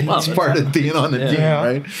it's part of being on the team, Yeah.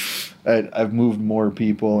 right? I've moved more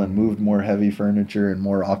people and moved more heavy furniture and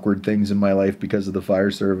more awkward things in my life because of the fire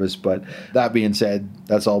service. But that being said,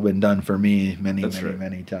 that's all been done for me many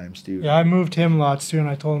times too. Yeah, I moved him lots too, and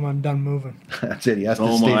I told him I'm done moving. That's it. He has to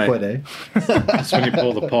Oh stay my. put, eh? That's when you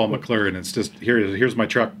pull the Paul McClure and it's just, here's my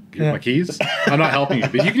truck. Here's my keys. I'm not helping you,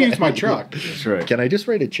 but you can use my truck. That's right. Can I just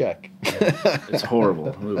write a check? It's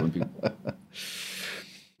horrible. Moving people.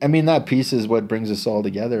 I mean, that piece is what brings us all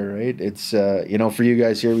together, right? It's, for you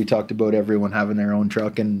guys here, we talked about everyone having their own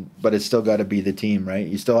truck, but it's still got to be the team, right?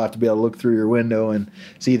 You still have to be able to look through your window and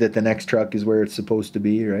see that the next truck is where it's supposed to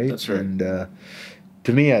be, right? That's right. And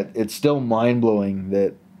to me, it's still mind-blowing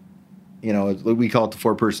that, we call it the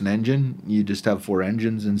 4-person engine. You just have 4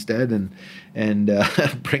 engines instead and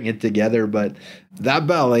bring it together. But that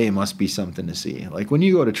ballet must be something to see. Like when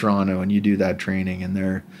you go to Toronto and you do that training and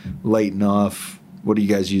they're lighting off, what do you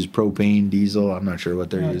guys use? Propane, diesel? I'm not sure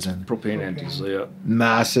what they're using. Propane and diesel, yeah.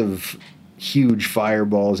 Massive, huge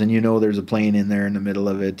fireballs, and there's a plane in there in the middle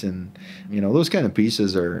of it, and those kind of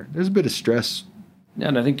pieces there's a bit of stress. Yeah,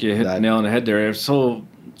 and I think you hit the nail on the head there. It's so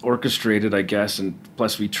orchestrated, I guess, and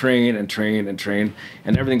plus we train, and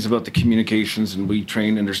everything's about the communications, and we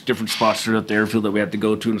train, and there's different spots throughout the airfield that we have to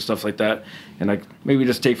go to and stuff like that. And like maybe we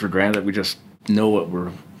just take for granted that we just know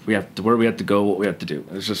where we have to go, what we have to do.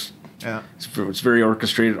 It's just it's very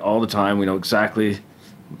orchestrated all the time. We know exactly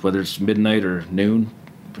whether it's midnight or noon.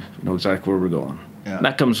 We know exactly where we're going. Yeah. And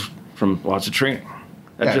that comes from lots of training.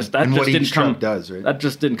 That just and what didn't each come. truck does, right? That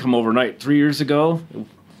just didn't come overnight. 3 years ago,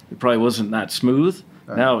 it probably wasn't that smooth.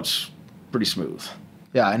 Right. Now it's pretty smooth.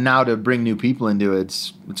 Yeah, and now to bring new people into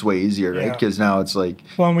it, it's way easier, right? Yeah. Because now it's like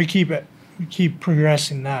Well, and we keep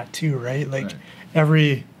progressing that too, right? Like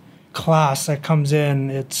every class that comes in,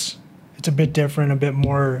 it's a bit different, a bit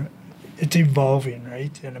more. It's evolving,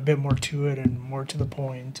 right, and a bit more to it, and more to the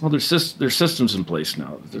point. Well, there's systems in place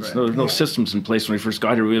now. There's no systems in place when we first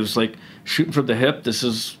got here. We was like shooting from the hip. This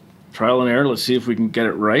is trial and error. Let's see if we can get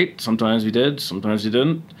it right. Sometimes we did. Sometimes we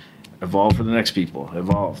didn't. Evolve for the next people.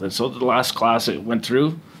 Evolve. And so the last class it went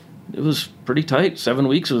through, it was pretty tight. 7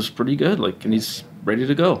 weeks. It was pretty good. And he's ready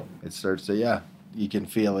to go. it starts to, you can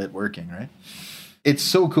feel it working, right? It's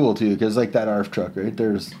so cool too, because like that ARF truck, right?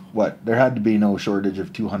 There had to be no shortage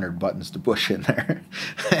of 200 buttons to push in there,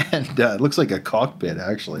 and it looks like a cockpit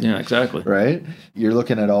actually. Yeah, exactly. Right? You're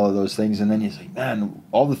looking at all of those things, and then you think, man,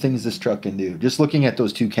 all the things this truck can do. Just looking at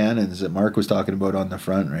those 2 cannons that Mark was talking about on the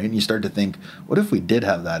front, right? And you start to think, what if we did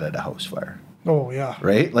have that at a house fire? Oh yeah,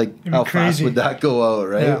 Right? Like be how fast crazy. would that go out,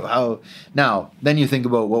 right? Yeah. Then you think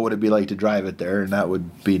about what would it be like to drive it there, and that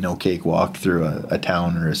would be no cakewalk through a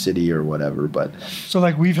town or a city or whatever. But So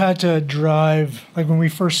like we've had to drive, like when we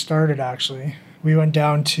first started actually, we went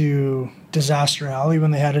down to Disaster Alley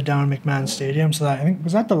when they had it down at McMahon Stadium. So I think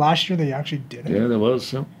was that the last year they actually did it? Yeah, there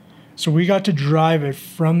was. Yeah. So we got to drive it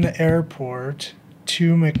from the airport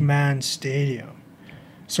to McMahon Stadium.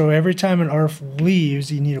 So every time an ARF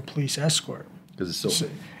leaves, you need a police escort. because it's so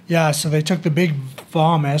Yeah, so they took the big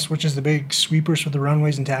VOMS, which is the big sweepers for the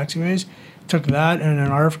runways and taxiways, took that in an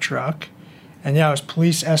ARF truck, and it was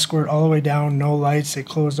police escort all the way down, no lights. They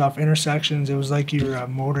closed off intersections. It was like you were a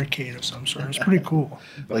motorcade of some sort. It was pretty cool.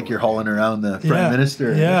 like you're hauling around the prime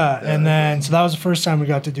minister. Yeah, and then so that was the first time we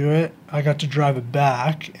got to do it. I got to drive it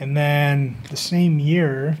back, and then the same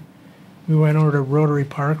year, we went over to Rotary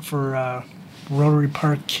Park for Rotary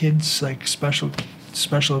Park Kids like special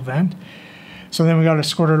event. So then we got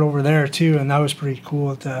escorted over there too, and that was pretty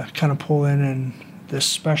cool to kind of pull in and this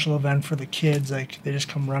special event for the kids. Like they just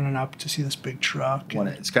come running up to see this big truck. When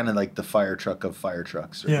it's kind of like the fire truck of fire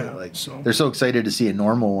trucks. Right? Yeah, Like so- they're so excited to see a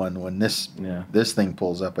normal one when this Yeah. thing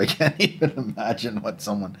pulls up. I can't even imagine what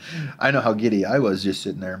someone. I know how giddy I was just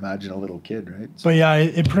sitting there. Imagine a little kid, right? So, But yeah,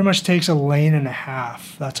 it pretty much takes a lane and a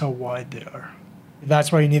half. That's how wide they are.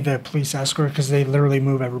 That's why you need the police escort, because they literally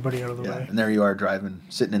move everybody out of the yeah, way. and there you are driving,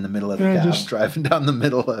 sitting in the middle of the Yeah, cab, just- driving down the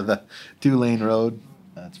middle of the 2-lane road.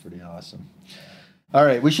 That's pretty awesome. All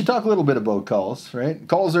right, we should talk a little bit about calls, right?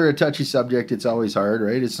 Calls are a touchy subject. It's always hard,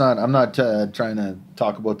 right? It's not. I'm not trying to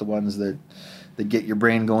talk about the ones that get your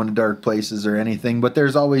brain going to dark places or anything, but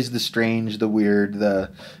there's always the strange, the weird, the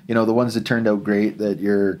ones that turned out great that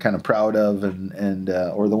you're kind of proud of, and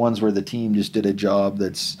or the ones where the team just did a job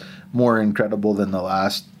that's more incredible than the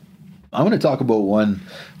last. I'm going to talk about one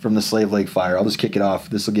from the Slave Lake Fire. I'll just kick it off.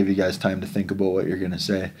 This will give you guys time to think about what you're going to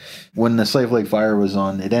say. When the Slave Lake Fire was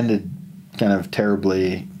on, it ended kind of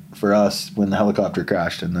terribly for us when the helicopter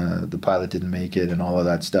crashed and the pilot didn't make it and all of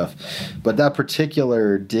that stuff. But that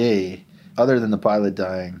particular day, other than the pilot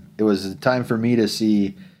dying, it was a time for me to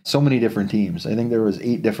see so many different teams. I think there was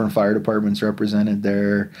 8 different fire departments represented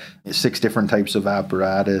there, 6 different types of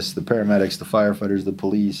apparatus, the paramedics, the firefighters, the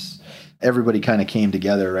police. Everybody kind of came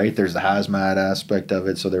together, right? There's the hazmat aspect of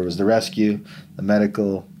it. So there was the rescue, the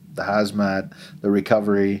medical, the hazmat, the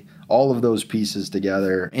recovery, all of those pieces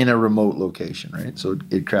together in a remote location, right? So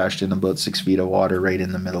it crashed in about 6 feet of water right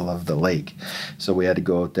in the middle of the lake. So we had to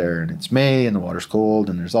go out there, and it's May and the water's cold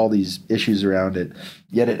and there's all these issues around it.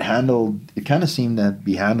 Yet it kind of seemed to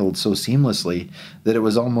be handled so seamlessly that it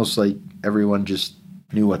was almost like everyone just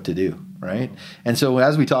knew what to do, right? And so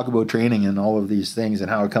as we talk about training and all of these things and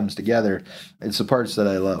how it comes together, it's the parts that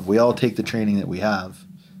I love. We all take the training that we have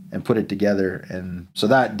and put it together. And so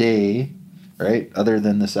that day, right, other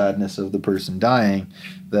than the sadness of the person dying,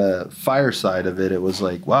 the fire side of it, it was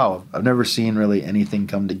like, wow, I've never seen really anything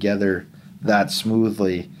come together that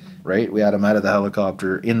smoothly, right? We had him out of the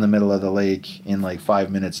helicopter in the middle of the lake in like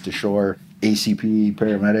 5 minutes to shore. ACP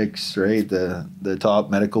paramedics, right? The top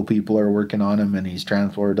medical people are working on him, and he's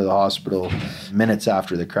transported to the hospital minutes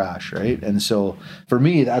after the crash, right? And so for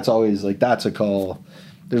me, that's always like, that's a call.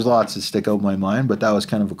 There's lots that stick out in my mind, but that was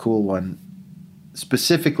kind of a cool one,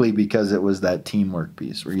 specifically because it was that teamwork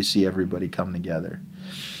piece where you see everybody come together.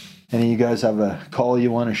 Any of you guys have a call you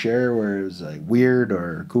want to share where it was like weird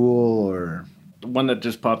or cool or? The one that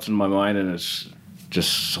just pops in my mind, and it's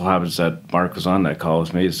just so happens that Mark was on that call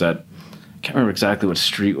with me, is that I can't remember exactly what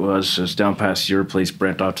street it was. It was down past your place,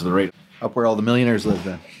 Brent, off to the right. Up where all the millionaires live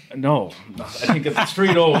then? No, I think it's the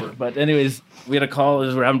street over. But anyways, we had a call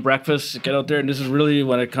as we're having breakfast, get out there, and this is really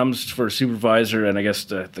when it comes for a supervisor, and I guess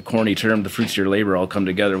the corny term, the fruits of your labor all come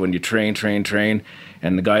together when you train,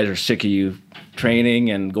 and the guys are sick of you training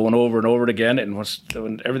and going over and over it again, and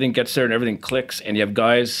when everything gets there and everything clicks, and you have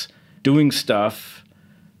guys doing stuff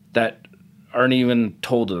that aren't even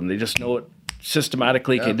told to them. They just know it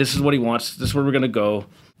systematically. Okay, this is what he wants. This is where we're going to go.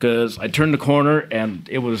 Because I turned the corner and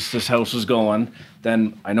this house was going.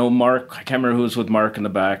 Then I know Mark, I can't remember who was with Mark in the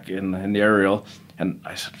back in the aerial. And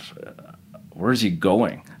I said, where's he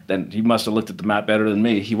going? Then he must have looked at the map better than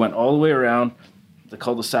me. He went all the way around the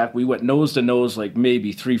cul-de-sac. We went nose to nose, like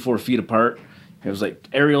maybe 3-4 feet apart. It was like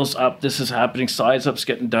aerials up, this is happening, sides up's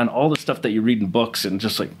getting done, all the stuff that you read in books, and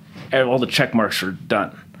just like all the check marks are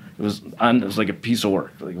done. It was like a piece of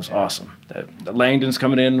work. Like, it was awesome. The Langdon's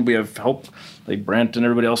coming in. We have help, like Brent and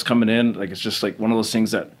everybody else coming in. Like, it's just like one of those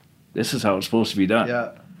things that this is how it's supposed to be done.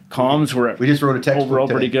 Yeah. Comms were we just wrote a textbook overall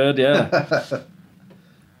today. pretty good. Yeah.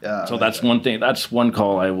 Yeah. So that's one thing. That's one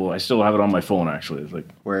call I still have it on my phone actually. It's like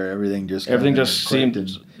where everything just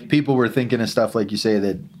seemed. People were thinking of stuff like you say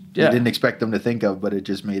that you didn't expect them to think of, but it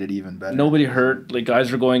just made it even better. Nobody hurt. Like,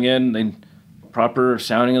 guys were going in. They proper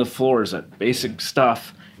sounding of the floors. That basic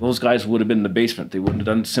stuff. Those guys would have been in the basement. They wouldn't have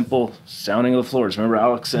done simple sounding of the floors. Remember,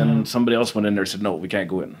 Alex and somebody else went in there and said, no, we can't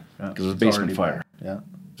go in because it was a basement fire. Yeah.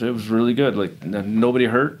 So it was really good. Like, nobody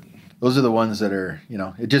hurt. Those are the ones that are,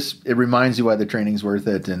 it reminds you why the training's worth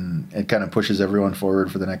it, and it kind of pushes everyone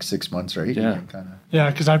forward for the next 6 months, right? Yeah. Yeah,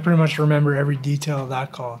 because I pretty much remember every detail of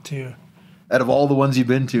that call, too. Out of all the ones you've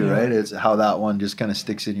been to, right? It's how that one just kind of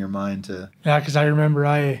sticks in your mind to... Yeah, because I remember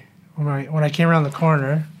when I came around the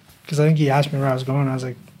corner, because I think he asked me where I was going, I was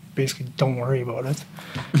like, basically, don't worry about it.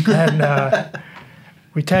 And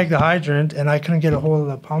we tagged the hydrant, and I couldn't get a hold of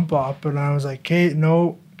the pump op, and I was like, okay,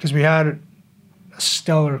 no, because we had a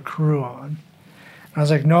stellar crew on. And I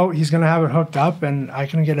was like, no, he's going to have it hooked up, and I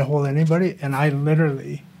couldn't get a hold of anybody, and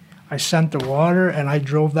I sent the water, and I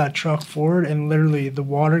drove that truck forward, and literally the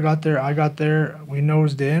water got there, I got there, we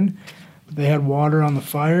nosed in, they had water on the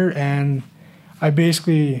fire, and I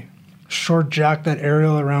basically short jacked that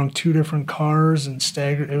aerial around 2 different cars and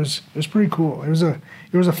staggered. It was pretty cool. It was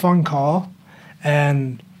a fun call,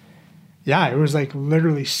 and yeah, it was like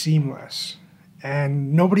literally seamless,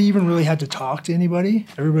 and nobody even really had to talk to anybody.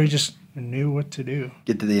 Everybody just knew what to do.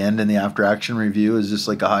 Get to the end, and the after action review is just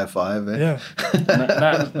like a high five. Eh? Yeah.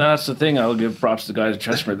 That's the thing. I'll give props to the guys at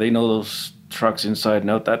Chestermere. They know those trucks inside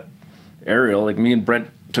and out. That aerial, like me and Brent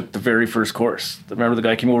took the very first course. Remember, the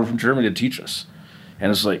guy came over from Germany to teach us.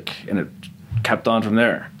 And it kept on from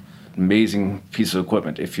there. Amazing piece of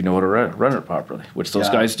equipment if you know how to run it properly, which those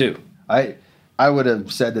guys do. I would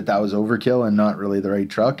have said that was overkill and not really the right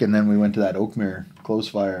truck. And then we went to that Oakmere close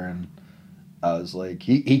fire, and I was like,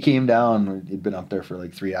 he came down. He'd been up there for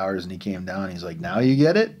like 3 hours, and he came down. He's like, now you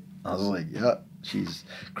get it? I was like, yeah, she's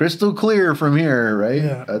crystal clear from here, right?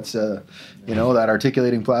 Yeah. That's, that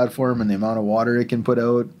articulating platform and the amount of water it can put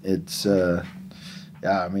out. It's...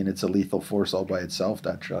 Yeah, I mean, it's a lethal force all by itself,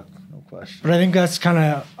 that truck, no question. But I think that's kind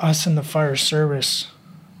of us in the fire service.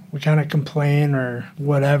 We kind of complain or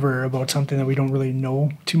whatever about something that we don't really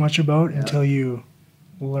know too much about until you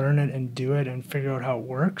learn it and do it and figure out how it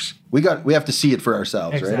works. We have to see it for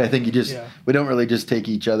ourselves, Exactly. right? I think we don't really just take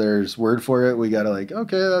each other's word for it. We got to like,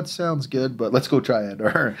 okay, that sounds good, but let's go try it,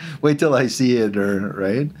 or wait till I see it, or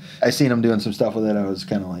right. I seen him doing some stuff with it. I was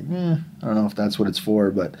kind of like, I don't know if that's what it's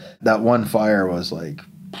for, but that one fire was like,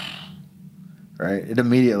 right. It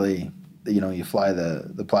immediately, you fly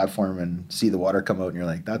the platform and see the water come out, and you're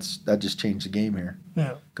like, that just changed the game here.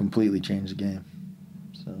 Yeah, completely changed the game.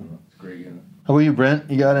 So It's great. how about you, Brent?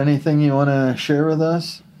 You got anything you want to share with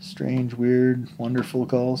us? Strange, weird, wonderful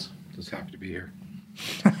calls? Just happy to be here.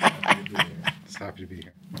 Just happy to be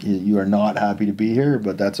here. You are not happy to be here,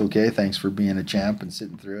 but that's okay. Thanks for being a champ and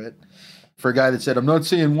sitting through it. For a guy that said, I'm not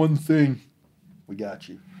saying one thing, we got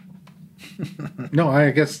you. No,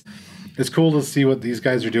 I guess it's cool to see what these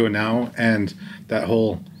guys are doing now, and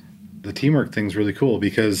the teamwork thing's really cool,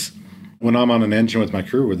 because when I'm on an engine with my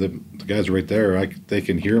crew, where the guys are right there, they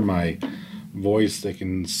can hear my voice, they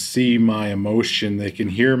can see my emotion, they can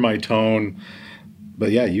hear my tone.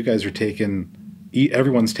 But yeah, you guys are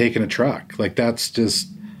everyone's taking a truck. Like, that's just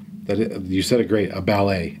you said it great, a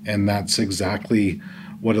ballet, and that's exactly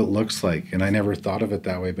what it looks like. And I never thought of it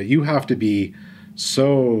that way, but you have to be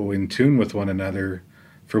so in tune with one another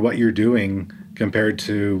for what you're doing compared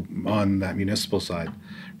to on that municipal side,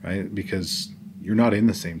 right? Because you're not in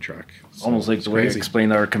the same truck. So Almost like the way I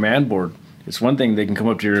explained our command board. It's one thing they can come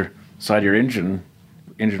up to your side of your engine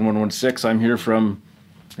 116. I'm here from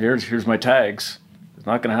here's my tags. It's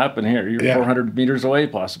not going to happen here. You're 400 meters away,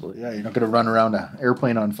 possibly. Yeah, you're not going to run around an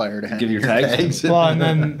airplane on fire to give your tags. Well, and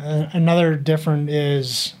then another different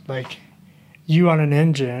is like you on an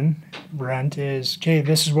engine, Brent, is, okay,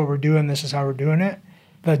 this is what we're doing. This is how we're doing it.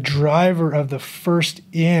 The driver of the first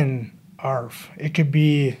in ARF, it could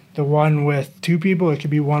be the one with two people. It could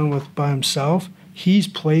be one by himself. He's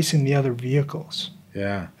placing the other vehicles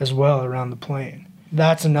as well around the plane.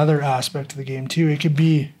 That's another aspect of the game, too. It could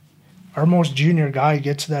be our most junior guy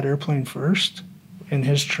gets to that airplane first in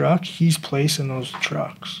his truck. He's placing those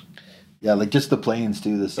trucks. Yeah, like just the planes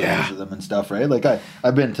too, the size of them and stuff, right? Like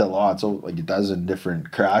I've been to lots, like a dozen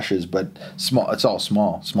different crashes, but it's all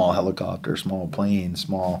small helicopter, small plane,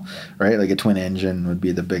 small, right? Like a twin engine would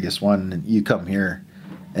be the biggest one. And you come here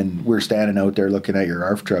and we're standing out there looking at your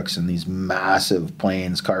ARF trucks, and these massive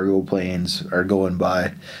planes, cargo planes are going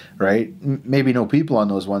by, right? Maybe no people on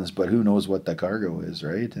those ones, but who knows what the cargo is,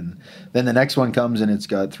 right? And then the next one comes and it's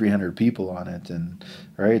got 300 people on it, and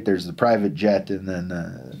right, there's the private jet, and then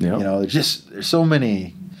there's so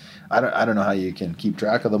many. I don't know how you can keep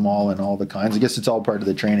track of them all and all the kinds. I guess it's all part of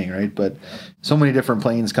the training, right? But so many different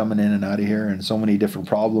planes coming in and out of here, and so many different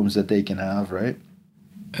problems that they can have, right?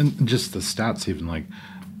 And just the stats, even like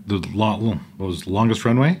what was the longest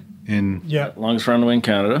runway in? Yeah, longest runway in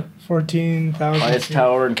Canada. 14,000. Highest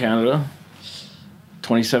tower in Canada.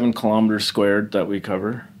 27 kilometers squared that we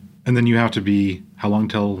cover. And then you have to be how long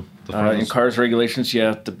till the in CARS regulations, you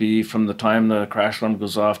have to be from the time the crash alarm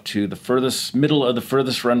goes off to the middle of the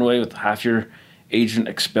furthest runway with half your agent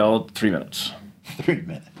expelled, 3 minutes. 3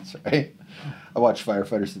 minutes, right? I watched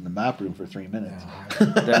firefighters in the map room for 3 minutes.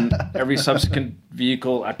 Then every subsequent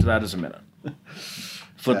vehicle after that is a minute.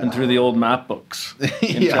 Flipping through the old map books.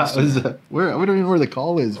 Yeah, it was, I don't even know where the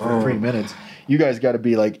call is for 3 minutes. You guys got to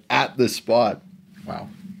be like at the spot. Wow.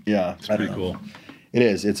 Yeah. It's pretty cool. It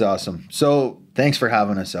is. It's awesome. So thanks for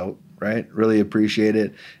having us out, right? Really appreciate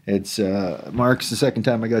it. It's Mark's the second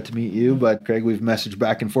time I got to meet you, but Craig, we've messaged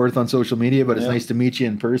back and forth on social media, but it's nice to meet you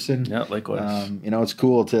in person. Yeah, likewise. It's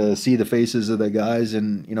cool to see the faces of the guys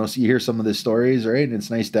and, see, hear some of the stories, right? And it's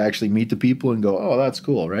nice to actually meet the people and go, oh, that's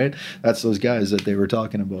cool, right? That's those guys that they were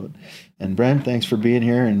talking about. And Brent, thanks for being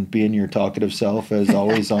here and being your talkative self as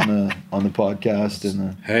always on the podcast.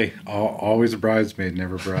 And hey, always a bridesmaid,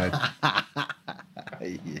 never a bride.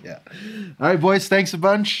 Yeah. All right, boys. Thanks a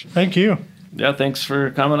bunch. Thank you. Yeah, thanks for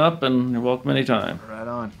coming up, and you're welcome anytime. Right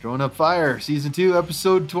on. Growing Up Fire, Season 2,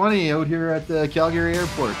 Episode 20, out here at the Calgary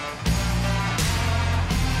Airport.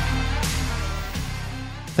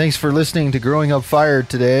 Thanks for listening to Growing Up Fire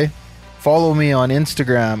today. Follow me on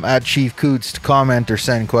Instagram @Chief Coots to comment or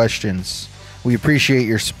send questions. We appreciate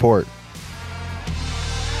your support.